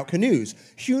had dugout canoes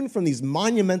hewn from these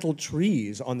monumental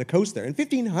trees on the coast there. In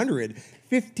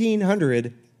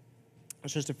 1500,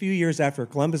 just a few years after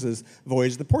Columbus's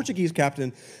voyage, the Portuguese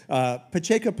captain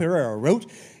Pacheco Pereira wrote,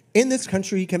 "In this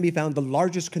country can be found the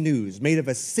largest canoes made of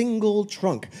a single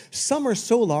trunk. Some are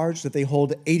so large that they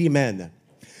hold 80 men."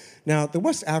 Now, the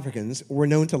West Africans were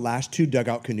known to lash 2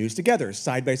 dugout canoes together,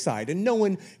 side by side, and no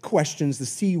one questions the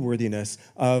seaworthiness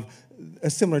of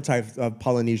a similar type of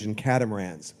Polynesian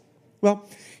catamarans. Well,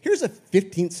 here's a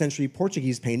 15th century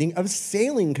Portuguese painting of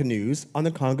sailing canoes on the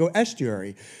Congo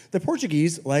estuary. The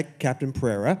Portuguese, like Captain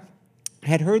Pereira,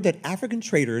 had heard that African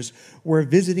traders were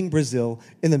visiting Brazil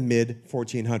in the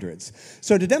mid-1400s.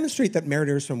 So to demonstrate that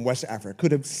mariners from West Africa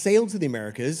could have sailed to the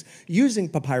Americas using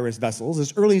papyrus vessels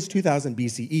as early as 2000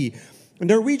 BCE,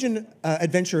 Norwegian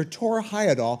adventurer Tor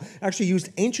Heyerdahl actually used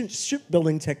ancient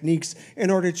shipbuilding techniques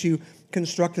in order to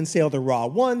construct and sail the Ra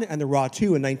 1 and the Ra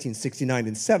 2 in 1969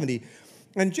 and 70.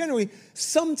 And generally,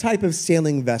 some type of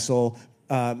sailing vessel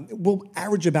will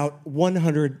average about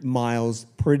 100 miles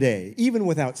per day, even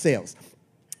without sails.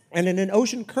 And in an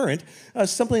ocean current,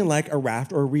 something like a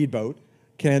raft or a reed boat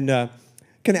can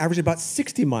average about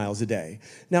 60 miles a day.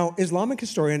 Now, Islamic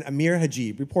historian Amir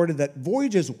Hajib reported that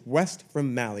voyages west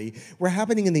from Mali were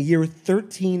happening in the year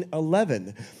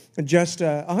 1311, just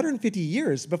 150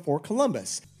 years before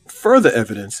Columbus. Further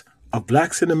evidence of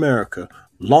blacks in America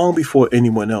long before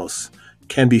anyone else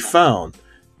can be found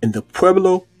in the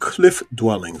Pueblo cliff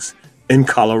dwellings in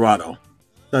Colorado.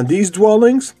 Now, these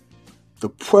dwellings, the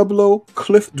Pueblo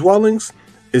cliff dwellings,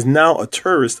 is now a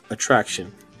tourist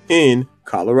attraction in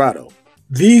Colorado.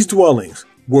 These dwellings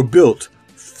were built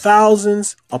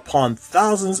thousands upon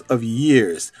thousands of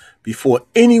years before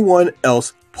anyone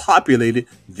else populated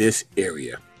this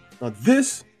area. Now,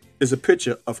 this is a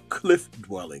picture of cliff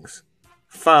dwellings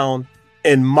found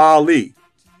in Mali,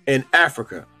 in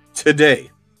Africa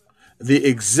today. The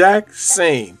exact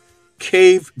same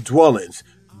cave dwellings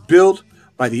built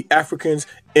by the Africans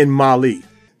in Mali.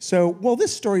 So, well,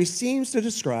 this story seems to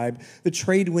describe the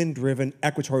trade wind-driven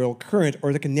equatorial current,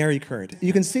 or the Canary Current.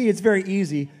 You can see it's very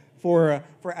easy for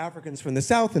Africans from the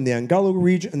south and the Angola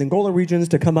regions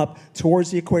to come up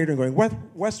towards the equator and going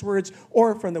westwards,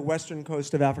 or from the western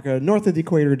coast of Africa north of the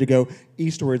equator to go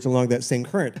eastwards along that same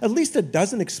current. At least a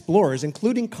dozen explorers,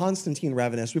 including Constantine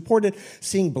Ravenous, reported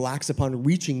seeing blacks upon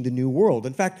reaching the New World.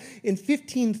 In fact, in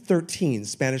 1513,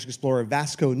 Spanish explorer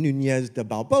Vasco Núñez de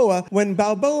Balboa, when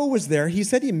Balboa was there, he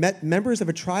said he met members of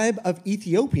a tribe of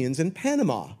Ethiopians in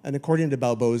Panama. And according to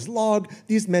Balboa's log,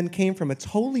 these men came from a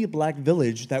totally black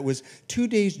village that was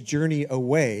 2 days' journey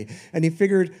away, and he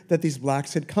figured that these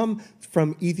blacks had come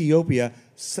from Ethiopia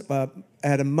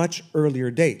at a much earlier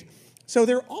date. So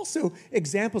there are also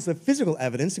examples of physical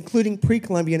evidence, including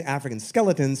pre-Columbian African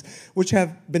skeletons, which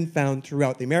have been found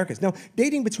throughout the Americas. Now,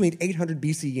 dating between 800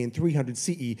 BCE and 300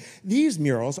 CE, these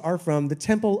murals are from the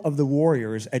Temple of the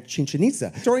Warriors at Chichen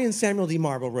Itza. Historian Samuel D.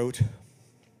 Marble wrote,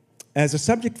 As a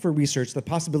subject for research, the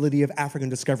possibility of African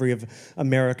discovery of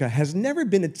America has never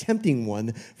been a tempting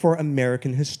one for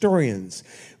American historians.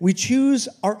 We choose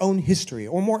our own history,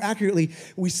 or more accurately,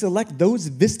 we select those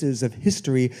vistas of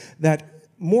history that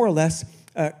more or less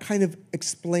kind of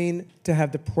explain to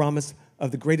have the promise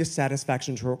of the greatest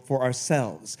satisfaction for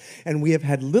ourselves. And we have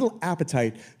had little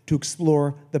appetite to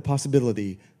explore the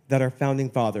possibility that our founding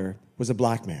father was a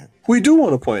black man. We do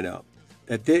want to point out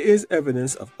that there is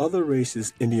evidence of other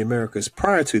races in the Americas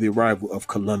prior to the arrival of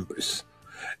Columbus.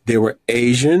 There were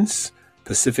Asians,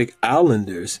 Pacific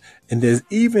Islanders, and there's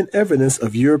even evidence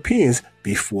of Europeans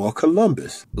before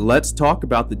Columbus. Let's talk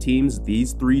about the teams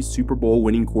these three Super Bowl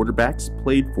winning quarterbacks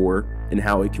played for and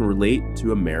how it can relate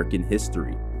to American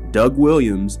history. Doug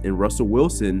Williams and Russell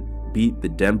Wilson beat the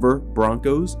Denver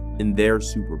Broncos in their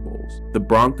Super Bowls. The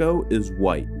Bronco is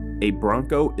white. A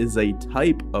Bronco is a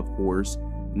type of horse,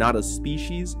 not a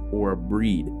species or a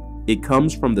breed. It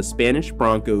comes from the Spanish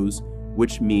Broncos,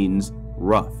 which means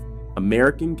rough.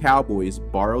 American cowboys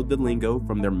borrowed the lingo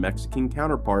from their Mexican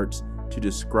counterparts to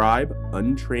describe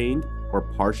untrained or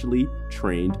partially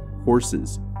trained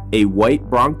horses. A white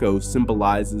Bronco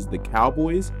symbolizes the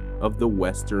cowboys of the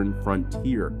western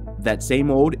frontier. That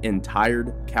same old and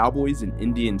tired cowboys and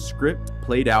Indian script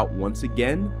played out once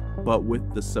again, but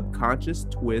with the subconscious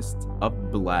twist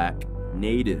of black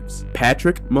natives.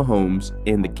 Patrick Mahomes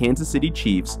and the Kansas City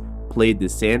Chiefs played the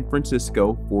San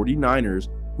Francisco 49ers,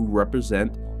 who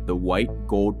represent the white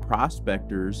gold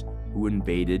prospectors who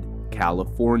invaded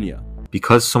California.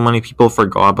 Because so many people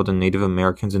forgot about the Native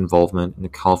Americans' involvement in the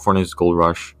California's gold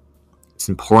rush, it's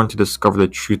important to discover the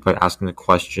truth by asking the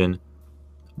question,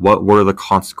 what were the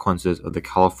consequences of the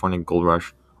California gold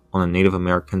rush on the Native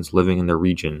Americans living in the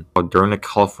region? During the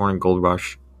California gold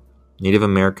rush, Native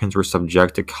Americans were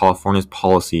subject to California's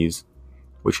policies,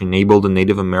 which enabled the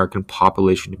Native American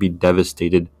population to be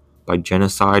devastated by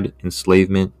genocide,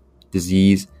 enslavement,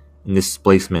 disease, and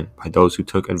displacement by those who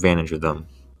took advantage of them.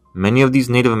 Many of these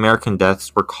Native American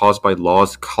deaths were caused by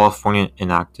laws California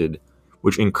enacted,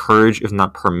 which encouraged, if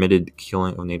not permitted, the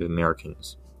killing of Native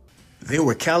Americans. They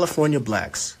were California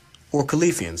blacks, or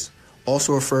Califians,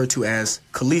 also referred to as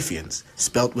Califians,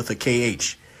 spelt with a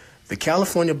KH. The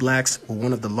California blacks were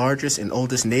one of the largest and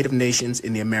oldest native nations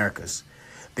in the Americas.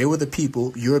 They were the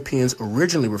people Europeans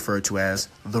originally referred to as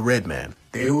the red man.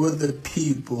 They were the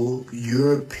people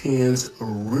Europeans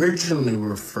originally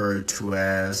referred to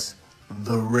as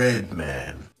the red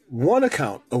man. One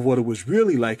account of what it was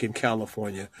really like in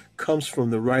California comes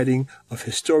from the writing of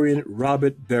historian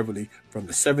Robert Beverly from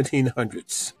the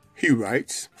 1700s. He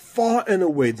writes, "Far and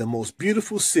away the most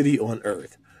beautiful city on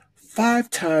earth, 5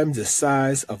 times the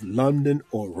size of London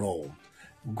or Rome.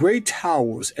 Great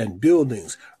towers and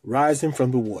buildings rising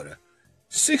from the water.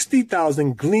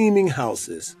 60,000 gleaming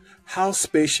houses. How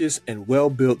spacious and well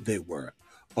built they were,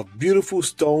 of beautiful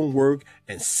stonework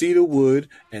and cedar wood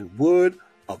and wood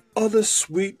of other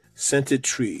sweet scented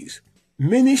trees.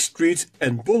 Many streets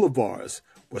and boulevards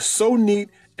were so neat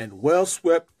and well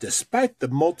swept despite the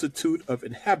multitude of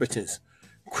inhabitants,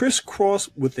 crisscrossed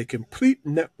with a complete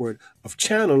network of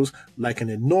channels like an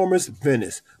enormous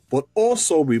Venice, but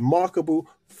also remarkable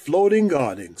floating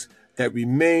gardens that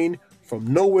remain from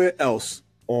nowhere else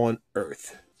on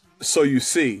earth." So you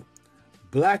see,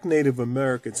 black Native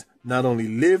Americans not only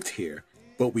lived here,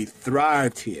 but we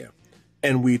thrived here.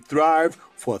 And we thrived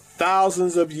for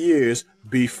thousands of years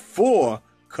before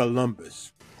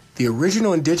Columbus. The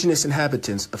original indigenous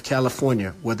inhabitants of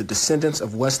California were the descendants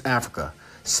of West Africa,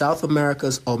 South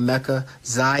America's Olmeca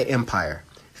Zai Empire,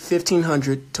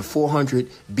 1500 to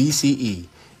 400 BCE,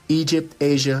 Egypt,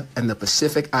 Asia, and the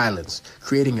Pacific Islands,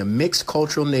 creating a mixed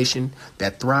cultural nation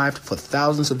that thrived for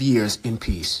thousands of years in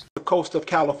peace. The coast of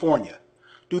California.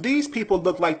 Do these people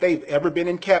look like they've ever been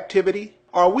in captivity?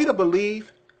 Are we to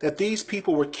believe that these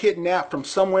people were kidnapped from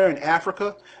somewhere in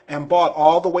Africa and brought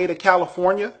all the way to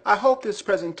California? I hope this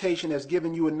presentation has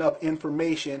given you enough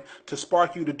information to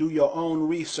spark you to do your own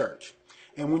research.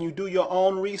 And when you do your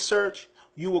own research,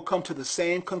 you will come to the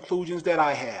same conclusions that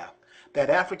I have, that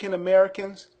African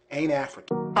Americans ain't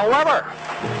African. However,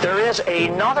 there is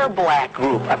another black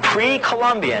group, a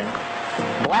pre-Columbian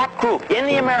black group in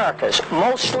the Americas,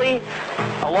 mostly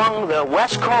along the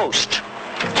west coast,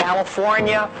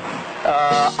 California,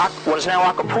 what is now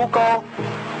Acapulco,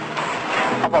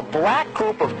 of a black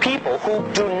group of people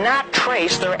who do not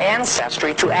trace their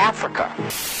ancestry to Africa.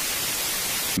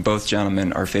 Both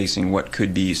gentlemen are facing what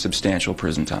could be substantial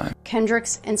prison time.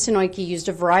 Kendricks and Sonoyki used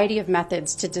a variety of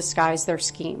methods to disguise their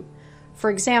scheme. For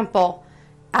example,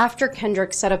 after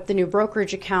Kendricks set up the new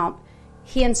brokerage account,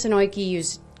 he and Sonoyki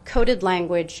used coded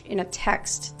language in a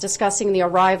text discussing the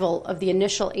arrival of the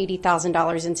initial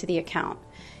 $80,000 into the account,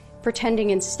 pretending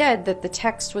instead that the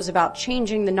text was about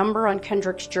changing the number on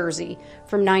Kendrick's jersey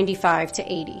from 95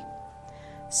 to 80.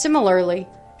 Similarly,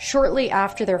 shortly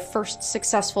after their first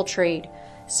successful trade,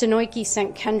 Sonoiki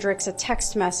sent Kendricks a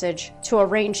text message to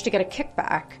arrange to get a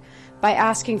kickback by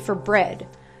asking for bread,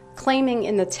 claiming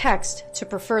in the text to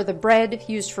prefer the bread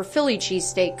used for Philly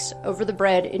cheesesteaks over the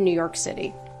bread in New York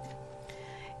City.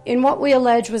 In what we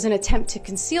allege was an attempt to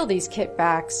conceal these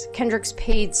kickbacks, Kendricks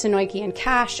paid Sonoiki in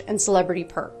cash and celebrity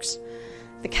perks.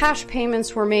 The cash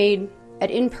payments were made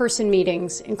at in-person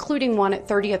meetings, including one at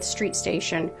 30th Street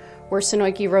Station, where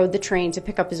Sonoiki rode the train to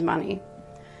pick up his money.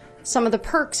 Some of the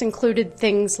perks included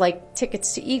things like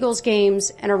tickets to Eagles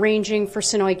games and arranging for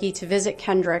Sonoiki to visit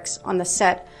Kendricks on the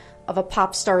set of a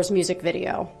pop star's music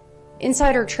video.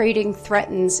 Insider trading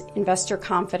threatens investor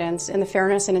confidence in the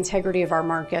fairness and integrity of our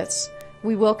markets.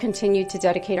 We will continue to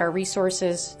dedicate our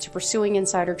resources to pursuing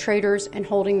insider traders and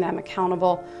holding them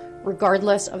accountable,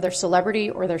 regardless of their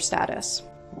celebrity or their status.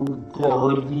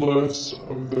 Regardless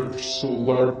of their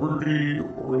celebrity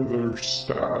or their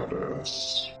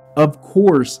status. Of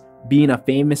course, being a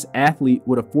famous athlete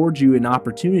would afford you an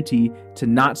opportunity to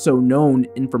not so known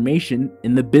information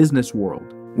in the business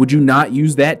world. Would you not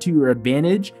use that to your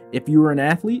advantage if you were an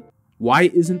athlete? Why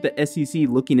isn't the SEC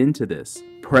looking into this?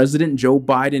 President Joe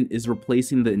Biden is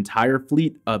replacing the entire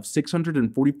fleet of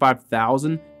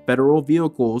 645,000 federal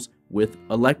vehicles with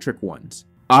electric ones.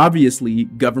 Obviously,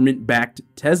 government-backed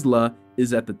Tesla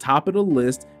is at the top of the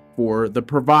list for the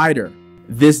provider.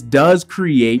 This does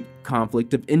create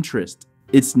conflict of interest.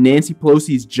 It's Nancy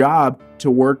Pelosi's job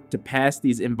to work to pass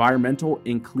these environmental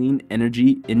and clean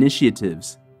energy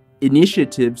initiatives.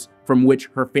 Initiatives from which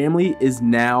her family is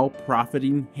now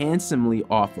profiting handsomely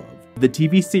off of. The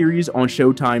TV series on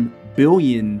Showtime,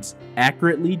 Billions,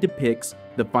 accurately depicts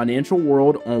the financial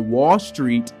world on Wall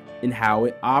Street and how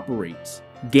it operates.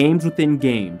 Games within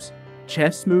games,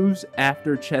 chess moves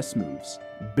after chess moves.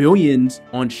 Billions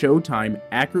on Showtime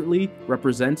accurately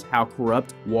represents how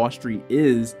corrupt Wall Street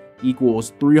is,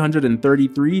 equals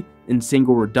 333 in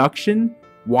single reduction,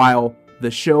 while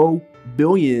the show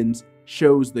Billions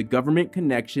shows the government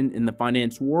connection in the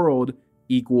finance world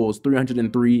equals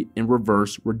 303 in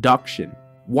reverse reduction.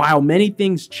 While many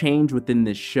things change within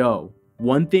this show,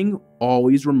 one thing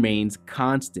always remains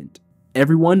constant.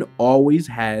 Everyone always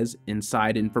has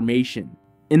inside information.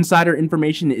 Insider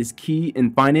information is key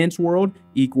in finance world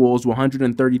equals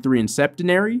 133 in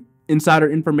septenary.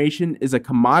 Insider information is a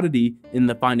commodity in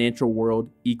the financial world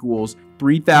equals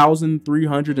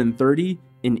 3,330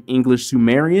 in English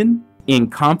Sumerian.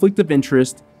 And conflict of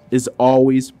interest is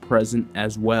always present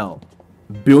as well.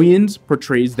 Billions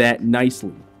portrays that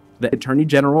nicely. The Attorney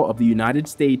General of the United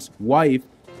States' wife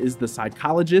is the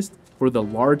psychologist for the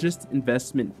largest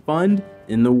investment fund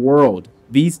in the world.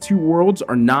 These two worlds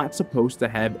are not supposed to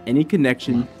have any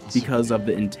connection because of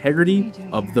the integrity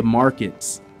of the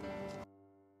markets.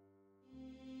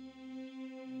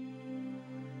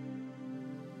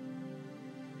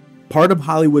 Part of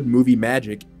Hollywood movie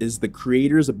magic is the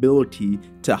creator's ability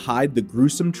to hide the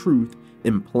gruesome truth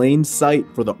in plain sight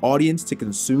for the audience to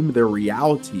consume their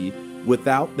reality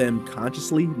without them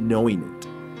consciously knowing it.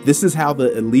 This is how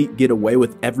the elite get away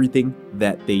with everything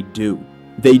that they do.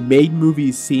 They made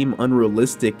movies seem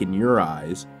unrealistic in your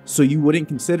eyes, so you wouldn't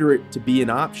consider it to be an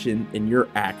option in your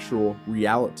actual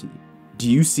reality. Do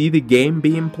you see the game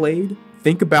being played?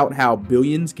 Think about how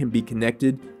Billions can be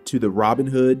connected to the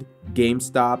Robinhood,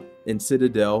 GameStop, and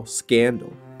Citadel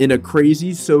scandal in a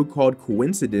crazy so-called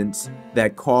coincidence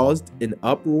that caused an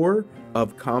uproar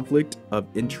of conflict of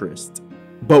interest.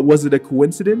 But was it a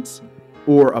coincidence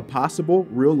or a possible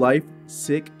real-life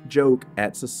sick joke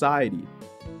at society?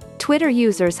 Twitter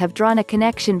users have drawn a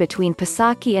connection between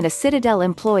Psaki and a Citadel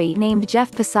employee named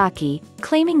Jeff Psaki,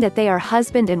 claiming that they are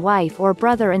husband and wife or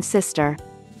brother and sister.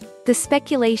 The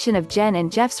speculation of Jen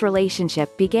and Jeff's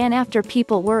relationship began after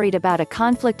people worried about a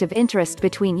conflict of interest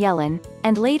between Yellen,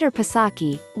 and later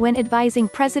Psaki, when advising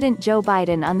President Joe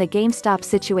Biden on the GameStop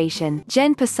situation.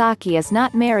 Jen Psaki is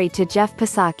not married to Jeff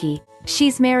Psaki.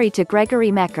 She's married to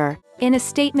Gregory Mecker. In a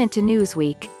statement to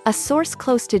Newsweek, a source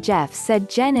close to Jeff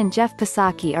said Jen and Jeff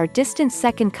Psaki are distant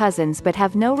second cousins but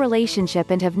have no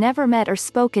relationship and have never met or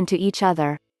spoken to each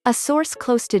other. A source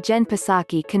close to Jen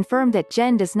Psaki confirmed that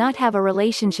Jen does not have a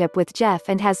relationship with Jeff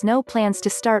and has no plans to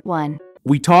start one.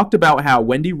 We talked about how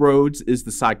Wendy Rhodes is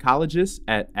the psychologist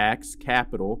at Axe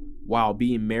Capital while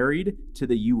being married to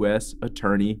the U.S.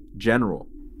 Attorney General.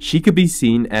 She could be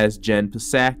seen as Jen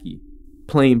Psaki,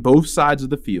 playing both sides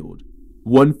of the field.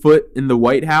 1 foot in the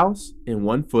White House and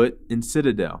 1 foot in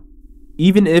Citadel.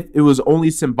 Even if it was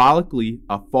only symbolically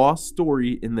a false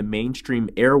story in the mainstream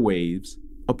airwaves,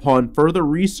 upon further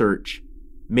research,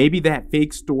 maybe that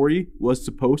fake story was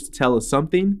supposed to tell us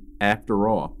something after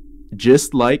all,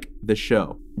 just like the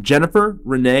show. Jennifer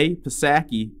Renee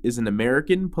Psaki is an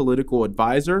American political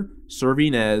advisor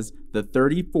serving as the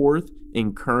 34th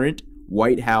and current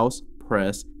White House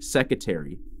press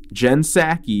secretary. Jen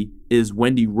Psaki is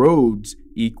Wendy Rhodes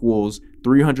equals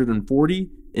 340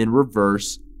 in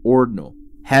reverse ordinal.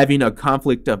 Having a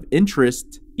conflict of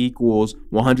interest equals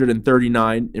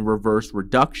 139 in reverse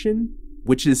reduction,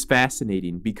 which is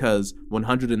fascinating because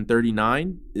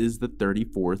 139 is the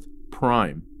 34th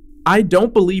prime. I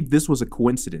don't believe this was a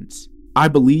coincidence. I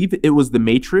believe it was the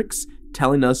Matrix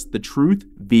telling us the truth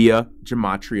via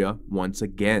gematria once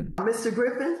again. Mr.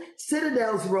 Griffin,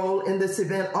 Citadel's role in this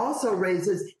event also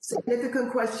raises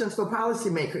significant questions for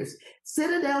policymakers.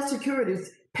 Citadel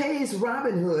Securities pays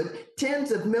Robinhood tens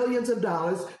of millions of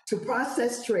dollars to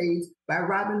process trades by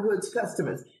Robinhood's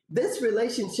customers. This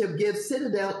relationship gives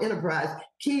Citadel Enterprise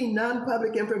key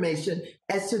non-public information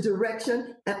as to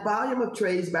direction and volume of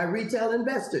trades by retail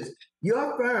investors.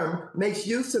 Your firm makes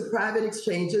use of private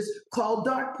exchanges called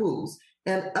dark pools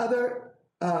and other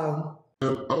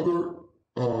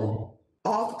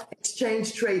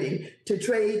off-exchange trading to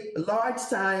trade large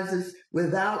sizes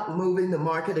without moving the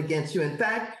market against you. In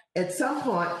fact, at some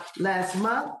point last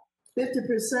month,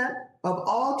 50% of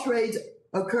all trades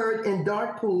occurred in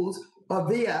dark pools or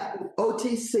via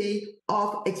OTC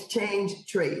off-exchange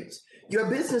trades. Your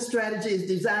business strategy is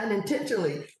designed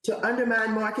intentionally to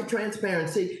undermine market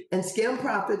transparency and skim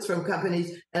profits from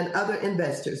companies and other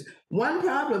investors. One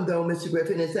problem, though, Mr.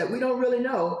 Griffin, is that we don't really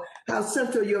know how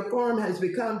central your firm has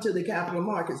become to the capital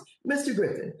markets. Mr.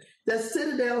 Griffin, does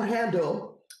Citadel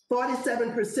handle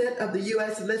 47% of the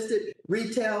U.S. listed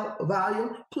retail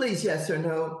volume? Please, yes or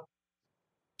no.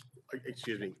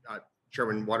 Excuse me,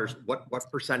 Chairman Waters, what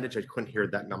percentage? I couldn't hear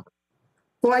that number.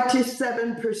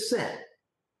 47%.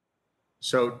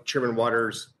 So, Chairman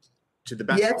Waters, to the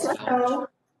best yes of my or knowledge,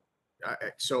 no.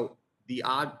 So the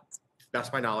odd, best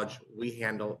of my knowledge, we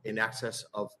handle in excess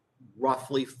of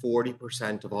roughly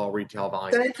 40% of all retail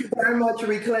volume. Thank you very much for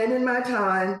reclaiming my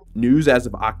time. News as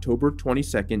of October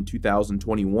 22nd,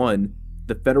 2021,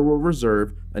 the Federal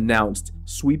Reserve announced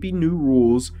sweeping new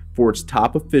rules for its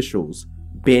top officials,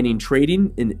 banning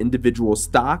trading in individual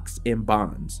stocks and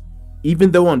bonds. Even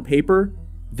though on paper,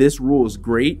 this rule is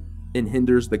great and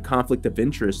hinders the conflict of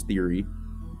interest theory,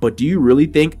 but do you really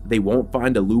think they won't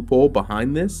find a loophole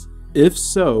behind this? If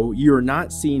so, you are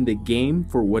not seeing the game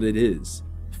for what it is,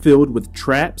 filled with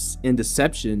traps and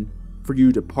deception for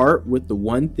you to part with the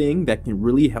one thing that can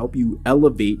really help you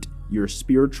elevate your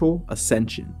spiritual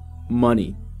ascension: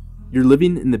 money. You're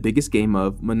living in the biggest game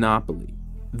of Monopoly.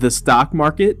 The stock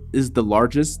market is the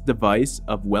largest device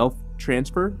of wealth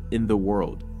transfer in the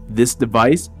world. This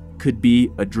device could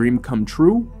be a dream come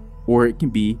true, or it can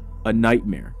be a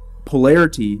nightmare.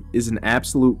 Polarity is an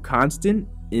absolute constant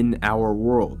in our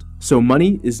world, so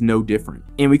money is no different.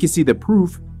 And we can see the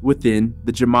proof within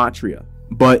the gematria,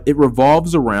 but it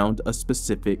revolves around a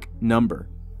specific number: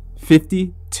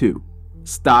 52.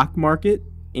 Stock market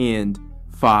and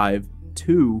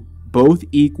 5-2 both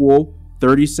equal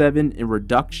 37 in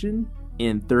reduction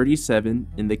and 37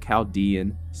 in the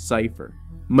Chaldean cipher.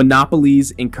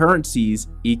 Monopolies and currencies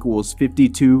equals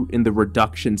 52 in the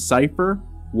reduction cipher,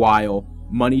 while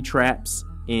money traps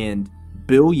and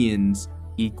billions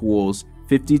equals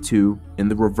 52 in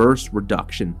the reverse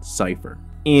reduction cipher.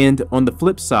 And on the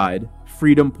flip side,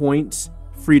 freedom points,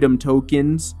 freedom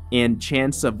tokens, and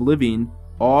chance of living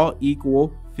all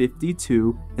equal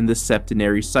 52 in the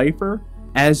septenary cipher.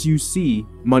 As you see,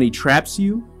 money traps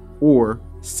you or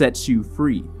sets you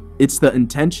free. It's the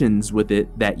intentions with it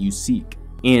that you seek.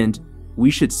 And we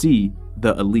should see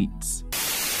the elites.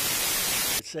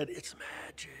 It said it's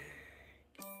magic.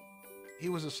 He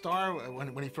was a star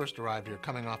when he first arrived here,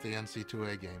 coming off the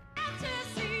NC2A game.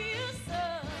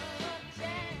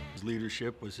 His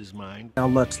leadership was his mind. Now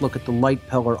let's look at the light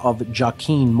pillar of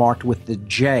Joaquin, marked with the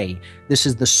J. This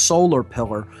is the solar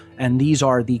pillar, and these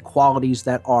are the qualities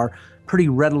that are pretty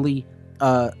readily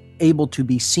able to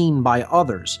be seen by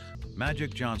others.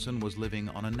 Magic Johnson was living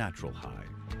on a natural high.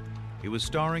 He was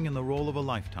starring in the role of a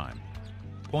lifetime,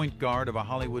 point guard of a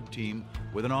Hollywood team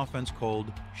with an offense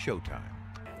called Showtime.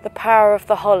 The power of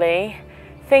the holly.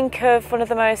 Think of one of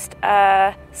the most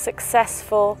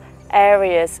successful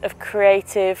areas of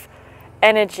creative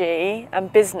energy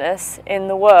and business in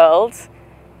the world.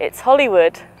 It's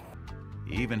Hollywood.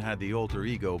 He even had the alter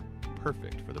ego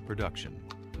perfect for the production.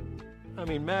 I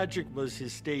mean, Magic was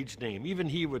his stage name. Even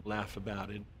he would laugh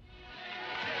about it.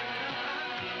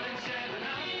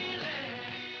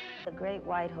 The Great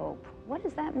White Hope. What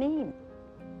does that mean?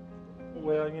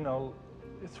 Well, you know,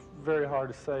 it's very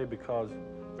hard to say because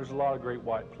there's a lot of great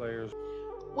white players.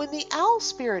 When the owl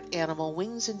spirit animal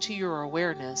wings into your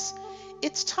awareness,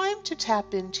 it's time to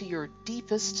tap into your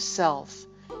deepest self.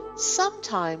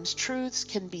 Sometimes truths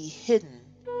can be hidden.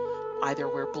 Either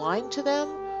we're blind to them,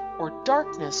 or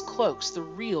darkness cloaks the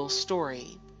real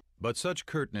story. But such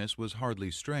curtness was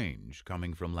hardly strange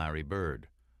coming from Larry Bird,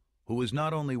 who was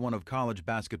not only one of college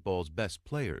basketball's best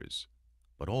players,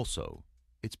 but also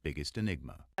its biggest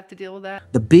enigma. Have to deal with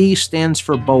that. The B stands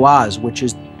for Boaz, which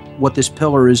is what this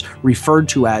pillar is referred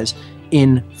to as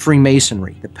in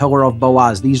Freemasonry, the Pillar of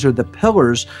Boaz. These are the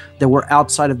pillars that were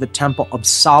outside of the Temple of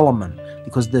Solomon,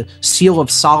 because the Seal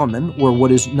of Solomon, or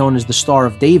what is known as the Star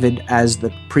of David, as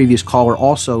the previous caller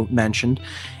also mentioned,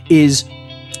 is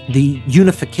the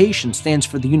unification, stands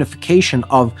for the unification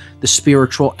of the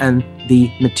spiritual and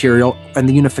the material, and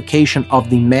the unification of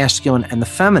the masculine and the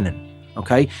feminine.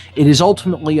 Okay? It is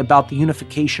ultimately about the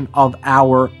unification of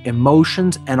our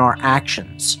emotions and our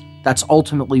actions. That's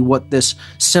ultimately what this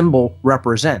symbol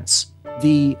represents.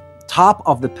 The top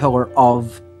of the pillar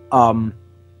of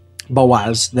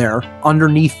Boaz there,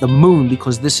 underneath the moon,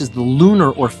 because this is the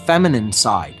lunar or feminine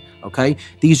side, okay?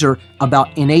 These are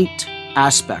about innate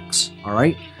aspects, all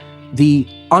right? The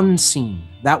unseen,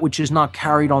 that which is not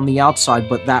carried on the outside,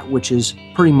 but that which is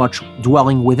pretty much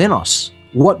dwelling within us.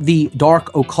 What the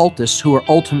dark occultists, who are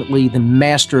ultimately the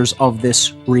masters of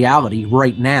this reality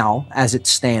right now, as it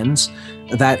stands,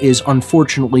 that is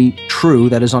unfortunately true,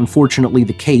 that is unfortunately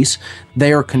the case.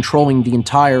 They are controlling the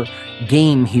entire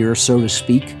game here, so to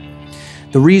speak.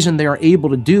 The reason they are able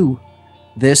to do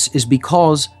this is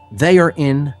because they are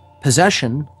in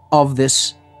possession of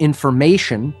this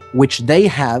information, which they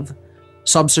have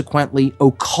subsequently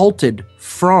occulted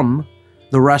from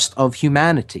the rest of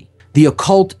humanity. The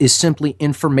occult is simply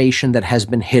information that has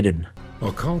been hidden.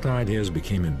 Occult ideas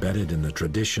became embedded in the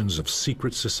traditions of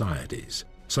secret societies,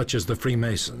 such as the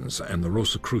Freemasons and the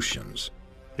Rosicrucians.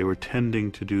 They were tending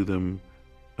to do them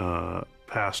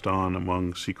passed on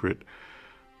among secret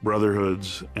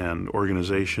brotherhoods and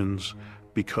organizations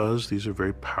because these are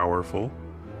very powerful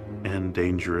and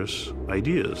dangerous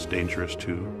ideas, dangerous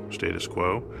to status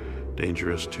quo,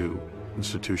 dangerous to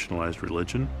institutionalized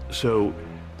religion. So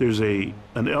there's an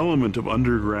element of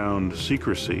underground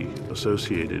secrecy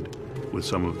associated with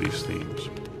some of these themes.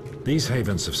 These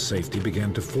havens of safety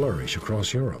began to flourish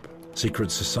across Europe.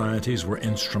 Secret societies were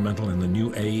instrumental in the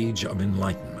new age of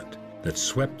enlightenment that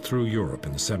swept through Europe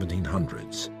in the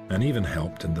 1700s and even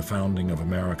helped in the founding of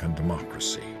American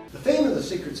democracy. The fame of the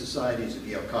secret societies at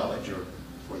Yale College, or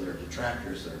for their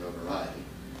detractors, their notoriety,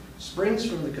 springs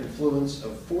from the confluence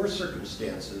of four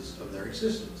circumstances of their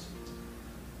existence.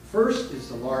 First is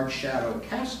the large shadow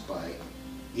cast by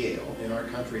Yale in our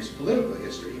country's political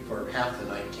history for half the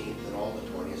 19th and all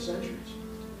the 20th centuries.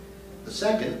 The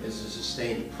second is the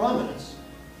sustained prominence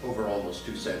over almost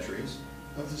 2 centuries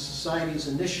of the Society's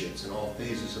initiates in all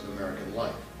phases of American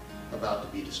life, about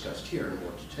to be discussed here in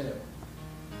more detail.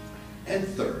 And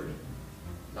third,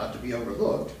 not to be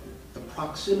overlooked, the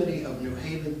proximity of New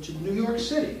Haven to New York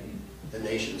City, the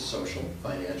nation's social,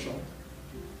 financial,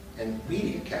 and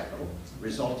media capital,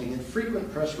 resulting in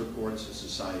frequent press reports of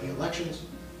society elections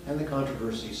and the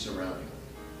controversies surrounding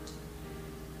them.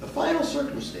 The final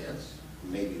circumstance,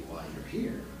 maybe why you're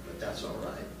here, but that's all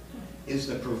right, is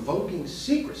the provoking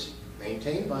secrecy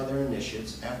maintained by their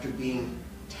initiates after being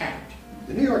tapped.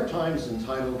 The New York Times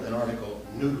entitled an article,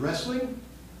 "Nude Wrestling?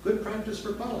 Good Practice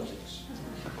for Politics."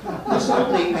 This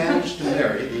opening managed to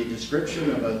marry the description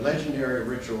of a legendary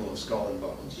ritual of skull and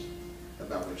bones,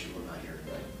 about which you will not hear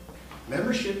tonight.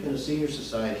 Membership in a senior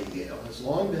society at Yale has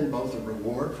long been both a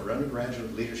reward for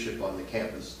undergraduate leadership on the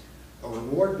campus, a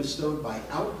reward bestowed by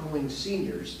outgoing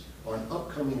seniors on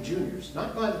upcoming juniors,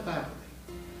 not by the faculty,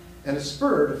 and a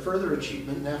spur to further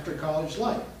achievement in after-college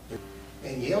life.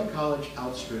 And Yale College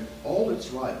outstripped all its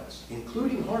rivals,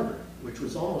 including Harvard, which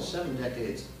was almost 7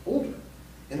 decades older,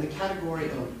 in the category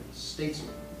of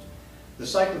statesman. The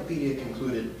Cyclopedia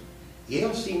concluded,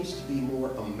 Yale seems to be more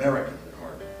American than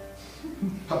Harvard.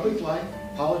 Public life,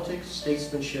 politics,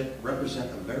 statesmanship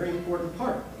represent a very important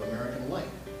part of American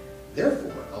life.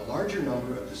 Therefore, a larger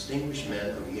number of distinguished men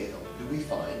of Yale do we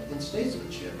find in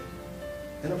statesmanship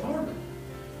than of Harvard.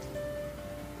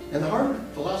 And the Harvard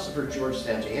philosopher George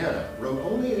Santayana wrote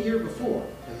only a year before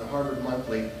in the Harvard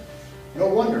Monthly, "No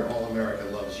wonder all America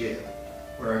loves Yale,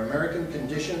 where American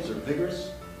conditions are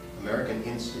vigorous, American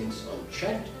instincts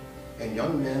unchecked, and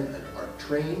young men are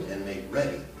trained and made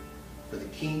ready for the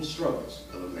keen struggles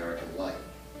of American life."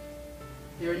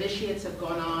 Their initiates have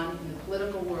gone on in the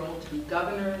political world to be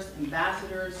governors,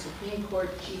 ambassadors, Supreme Court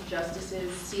chief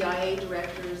justices, CIA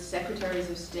directors, secretaries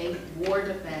of state, war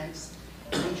defense,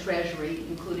 and treasury,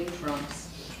 including Trump's,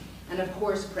 and of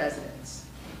course presidents.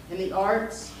 In the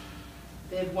arts,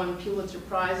 they have won Pulitzer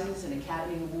Prizes and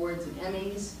Academy Awards and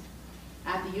Emmys.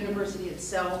 At the university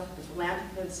itself, the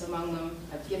philanthropists among them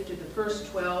have gifted the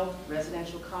first 12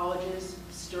 residential colleges,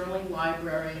 Sterling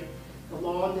Library, the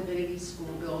Law and Divinity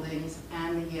School buildings,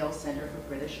 and the Yale Center for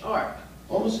British Art.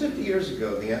 Almost 50 years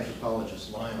ago, the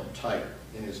anthropologist Lionel Tiger,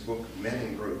 in his book Men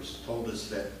in Groups, told us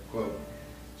that, quote,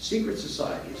 secret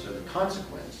societies are the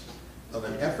consequence of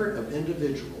an effort of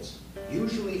individuals,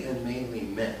 usually and mainly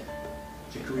men,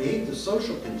 to create the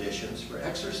social conditions for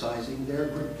exercising their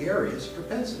gregarious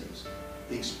propensities,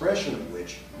 the expression of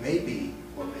which may be,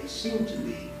 or may seem to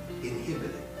be,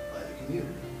 inhibited by the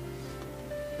community.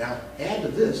 Now, add to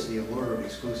this the allure of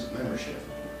exclusive membership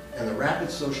and the rapid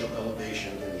social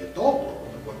elevation in the adult world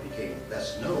of what became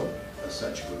best known as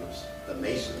such groups, the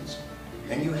Masons,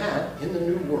 and you had, in the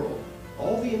New World,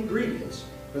 all the ingredients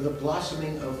for the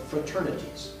blossoming of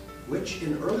fraternities, which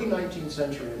in early 19th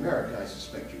century America, I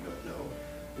suspect you don't know,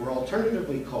 were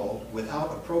alternatively called,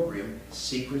 without opprobrium,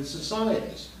 secret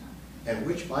societies, and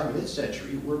which by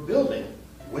mid-century were building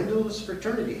windowless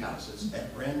fraternity houses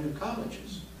at brand new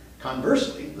colleges.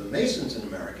 Conversely, the Masons in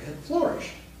America had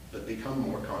flourished, but become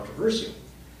more controversial.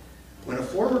 When a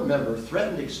former member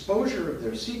threatened exposure of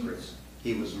their secrets,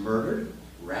 he was murdered,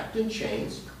 wrapped in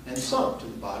chains, and sunk to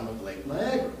the bottom of Lake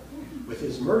Niagara, with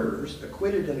his murderers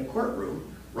acquitted in a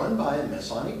courtroom run by a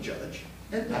Masonic judge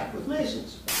and packed with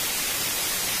Masons.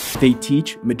 They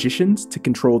teach magicians to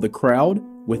control the crowd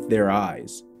with their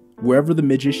eyes. Wherever the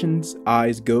magician's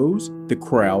eyes goes, the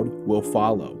crowd will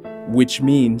follow, which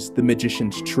means the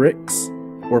magician's tricks,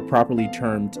 or properly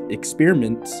termed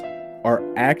experiments, are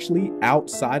actually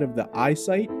outside of the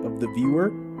eyesight of the viewer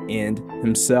and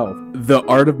himself. The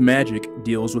art of magic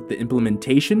deals with the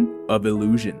implementation of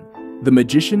illusion. The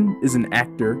magician is an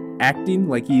actor acting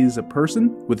like he is a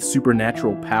person with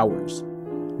supernatural powers.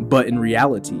 But in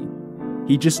reality,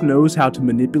 he just knows how to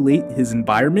manipulate his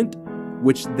environment,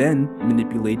 which then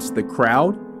manipulates the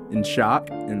crowd in shock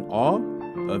and awe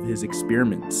of his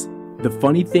experiments. The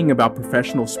funny thing about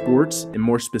professional sports, and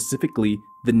more specifically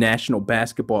the National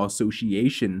Basketball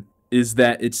Association, is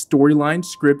that its storyline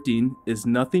scripting is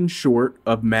nothing short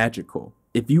of magical.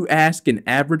 If you ask an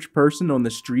average person on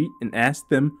the street and ask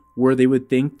them where they would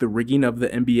think the rigging of the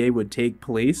NBA would take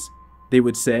place, they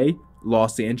would say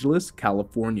Los Angeles,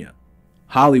 California.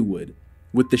 Hollywood,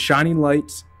 with the shining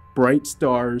lights, bright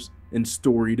stars, and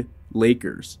storied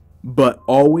Lakers. But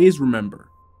always remember,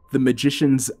 the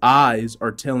magician's eyes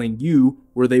are telling you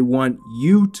where they want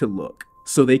you to look,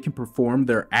 so they can perform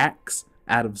their acts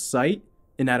out of sight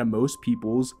and out of most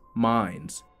people's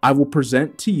minds. I will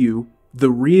present to you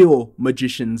the real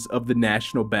magicians of the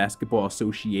National Basketball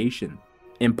Association,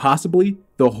 and possibly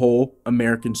the whole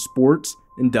American sports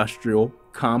industrial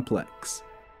complex.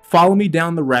 Follow me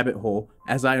down the rabbit hole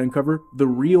as I uncover the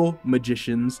real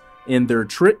magicians and their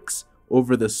tricks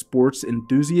over the sports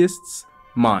enthusiast's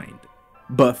mind.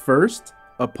 But first,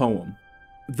 a poem.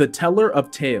 The teller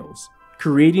of tales,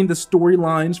 creating the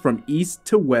storylines from east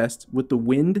to west with the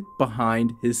wind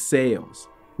behind his sails.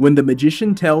 When the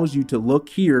magician tells you to look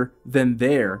here, then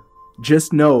there,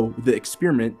 just know the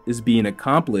experiment is being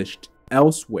accomplished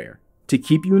elsewhere, to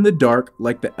keep you in the dark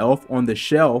like the elf on the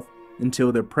shelf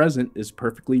until the present is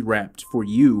perfectly wrapped for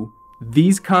you.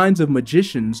 These kinds of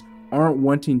magicians aren't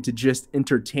wanting to just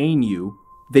entertain you,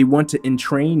 they want to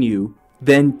entrain you,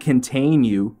 then contain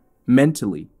you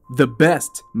mentally. The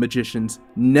best magicians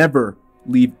never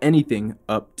leave anything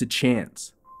up to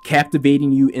chance,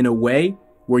 captivating you in a way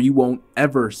where you won't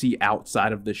ever see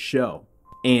outside of the show,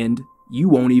 and you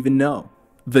won't even know.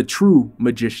 The true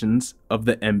magicians of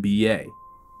the NBA.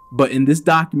 But in this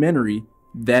documentary,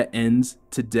 that ends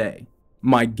today.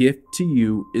 My gift to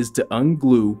you is to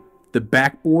unglue the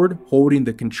backboard holding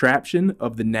the contraption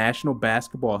of the National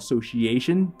Basketball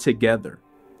Association together,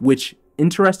 which,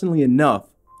 interestingly enough,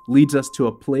 leads us to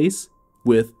a place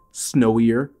with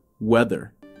snowier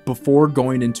weather. Before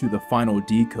going into the final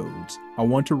decodes, I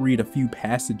want to read a few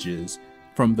passages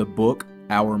from the book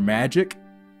Our Magic,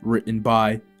 written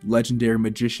by legendary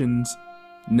magicians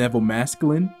Neville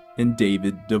Maskelyne and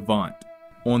David Devant,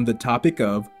 on the topic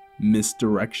of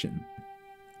misdirection,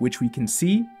 which we can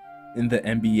see in the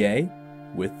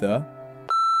NBA with the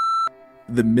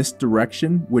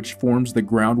misdirection, which forms the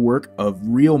groundwork of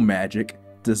real magic,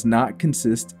 does not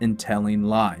consist in telling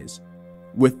lies,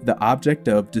 with the object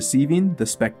of deceiving the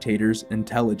spectator's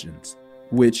intelligence,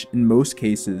 which in most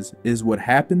cases is what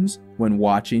happens when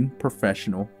watching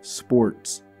professional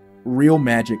sports. Real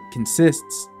magic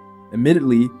consists,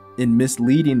 admittedly, in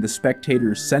misleading the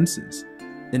spectator's senses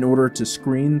in order to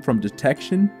screen from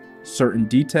detection certain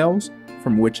details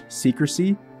from which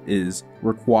secrecy is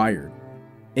required.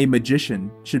 A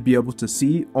magician should be able to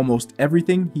see almost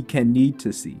everything he can need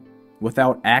to see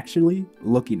without actually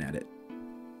looking at it.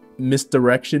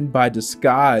 Misdirection by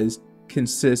disguise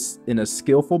consists in a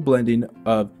skillful blending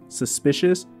of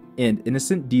suspicious and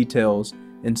innocent details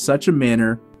in such a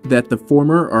manner that the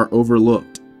former are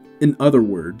overlooked. In other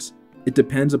words, it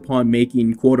depends upon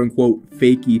making quote-unquote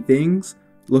fakey things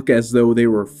look as though they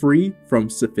were free from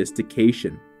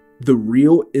sophistication. The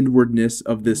real inwardness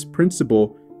of this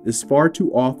principle is far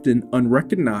too often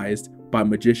unrecognized by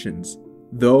magicians,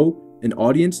 though an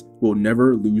audience will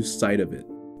never lose sight of it.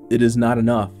 It is not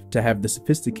enough to have the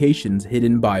sophistications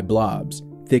hidden by blobs,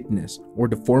 thickness, or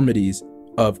deformities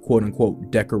of quote-unquote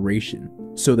decoration,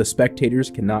 so the spectators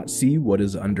cannot see what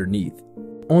is underneath.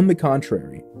 On the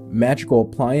contrary, magical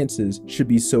appliances should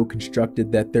be so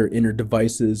constructed that their inner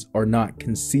devices are not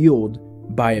concealed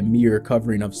by a mere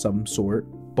covering of some sort,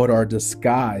 but are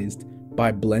disguised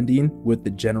by blending with the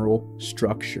general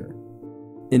structure.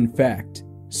 In fact,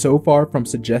 so far from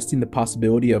suggesting the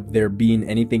possibility of there being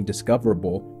anything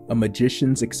discoverable, a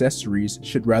magician's accessories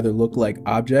should rather look like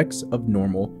objects of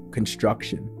normal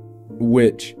construction,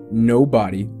 which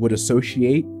nobody would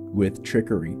associate with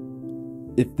trickery.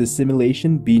 If the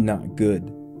simulation be not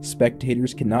good,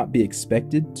 spectators cannot be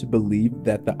expected to believe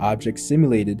that the object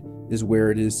simulated is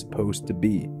where it is supposed to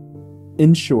be.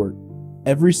 In short,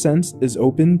 every sense is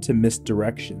open to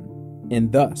misdirection,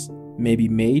 and thus may be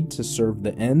made to serve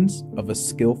the ends of a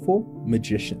skillful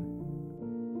magician.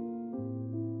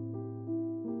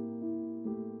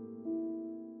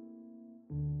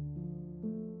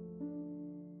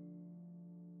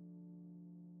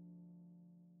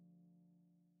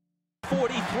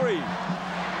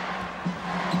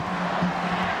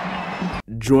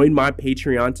 Join my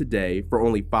Patreon today for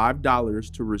only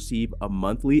 $5 to receive a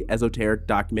monthly esoteric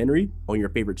documentary on your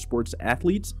favorite sports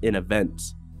athletes and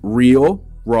events. Real,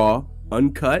 raw,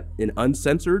 uncut, and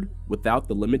uncensored without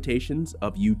the limitations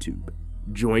of YouTube.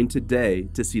 Join today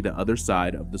to see the other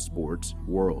side of the sports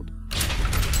world.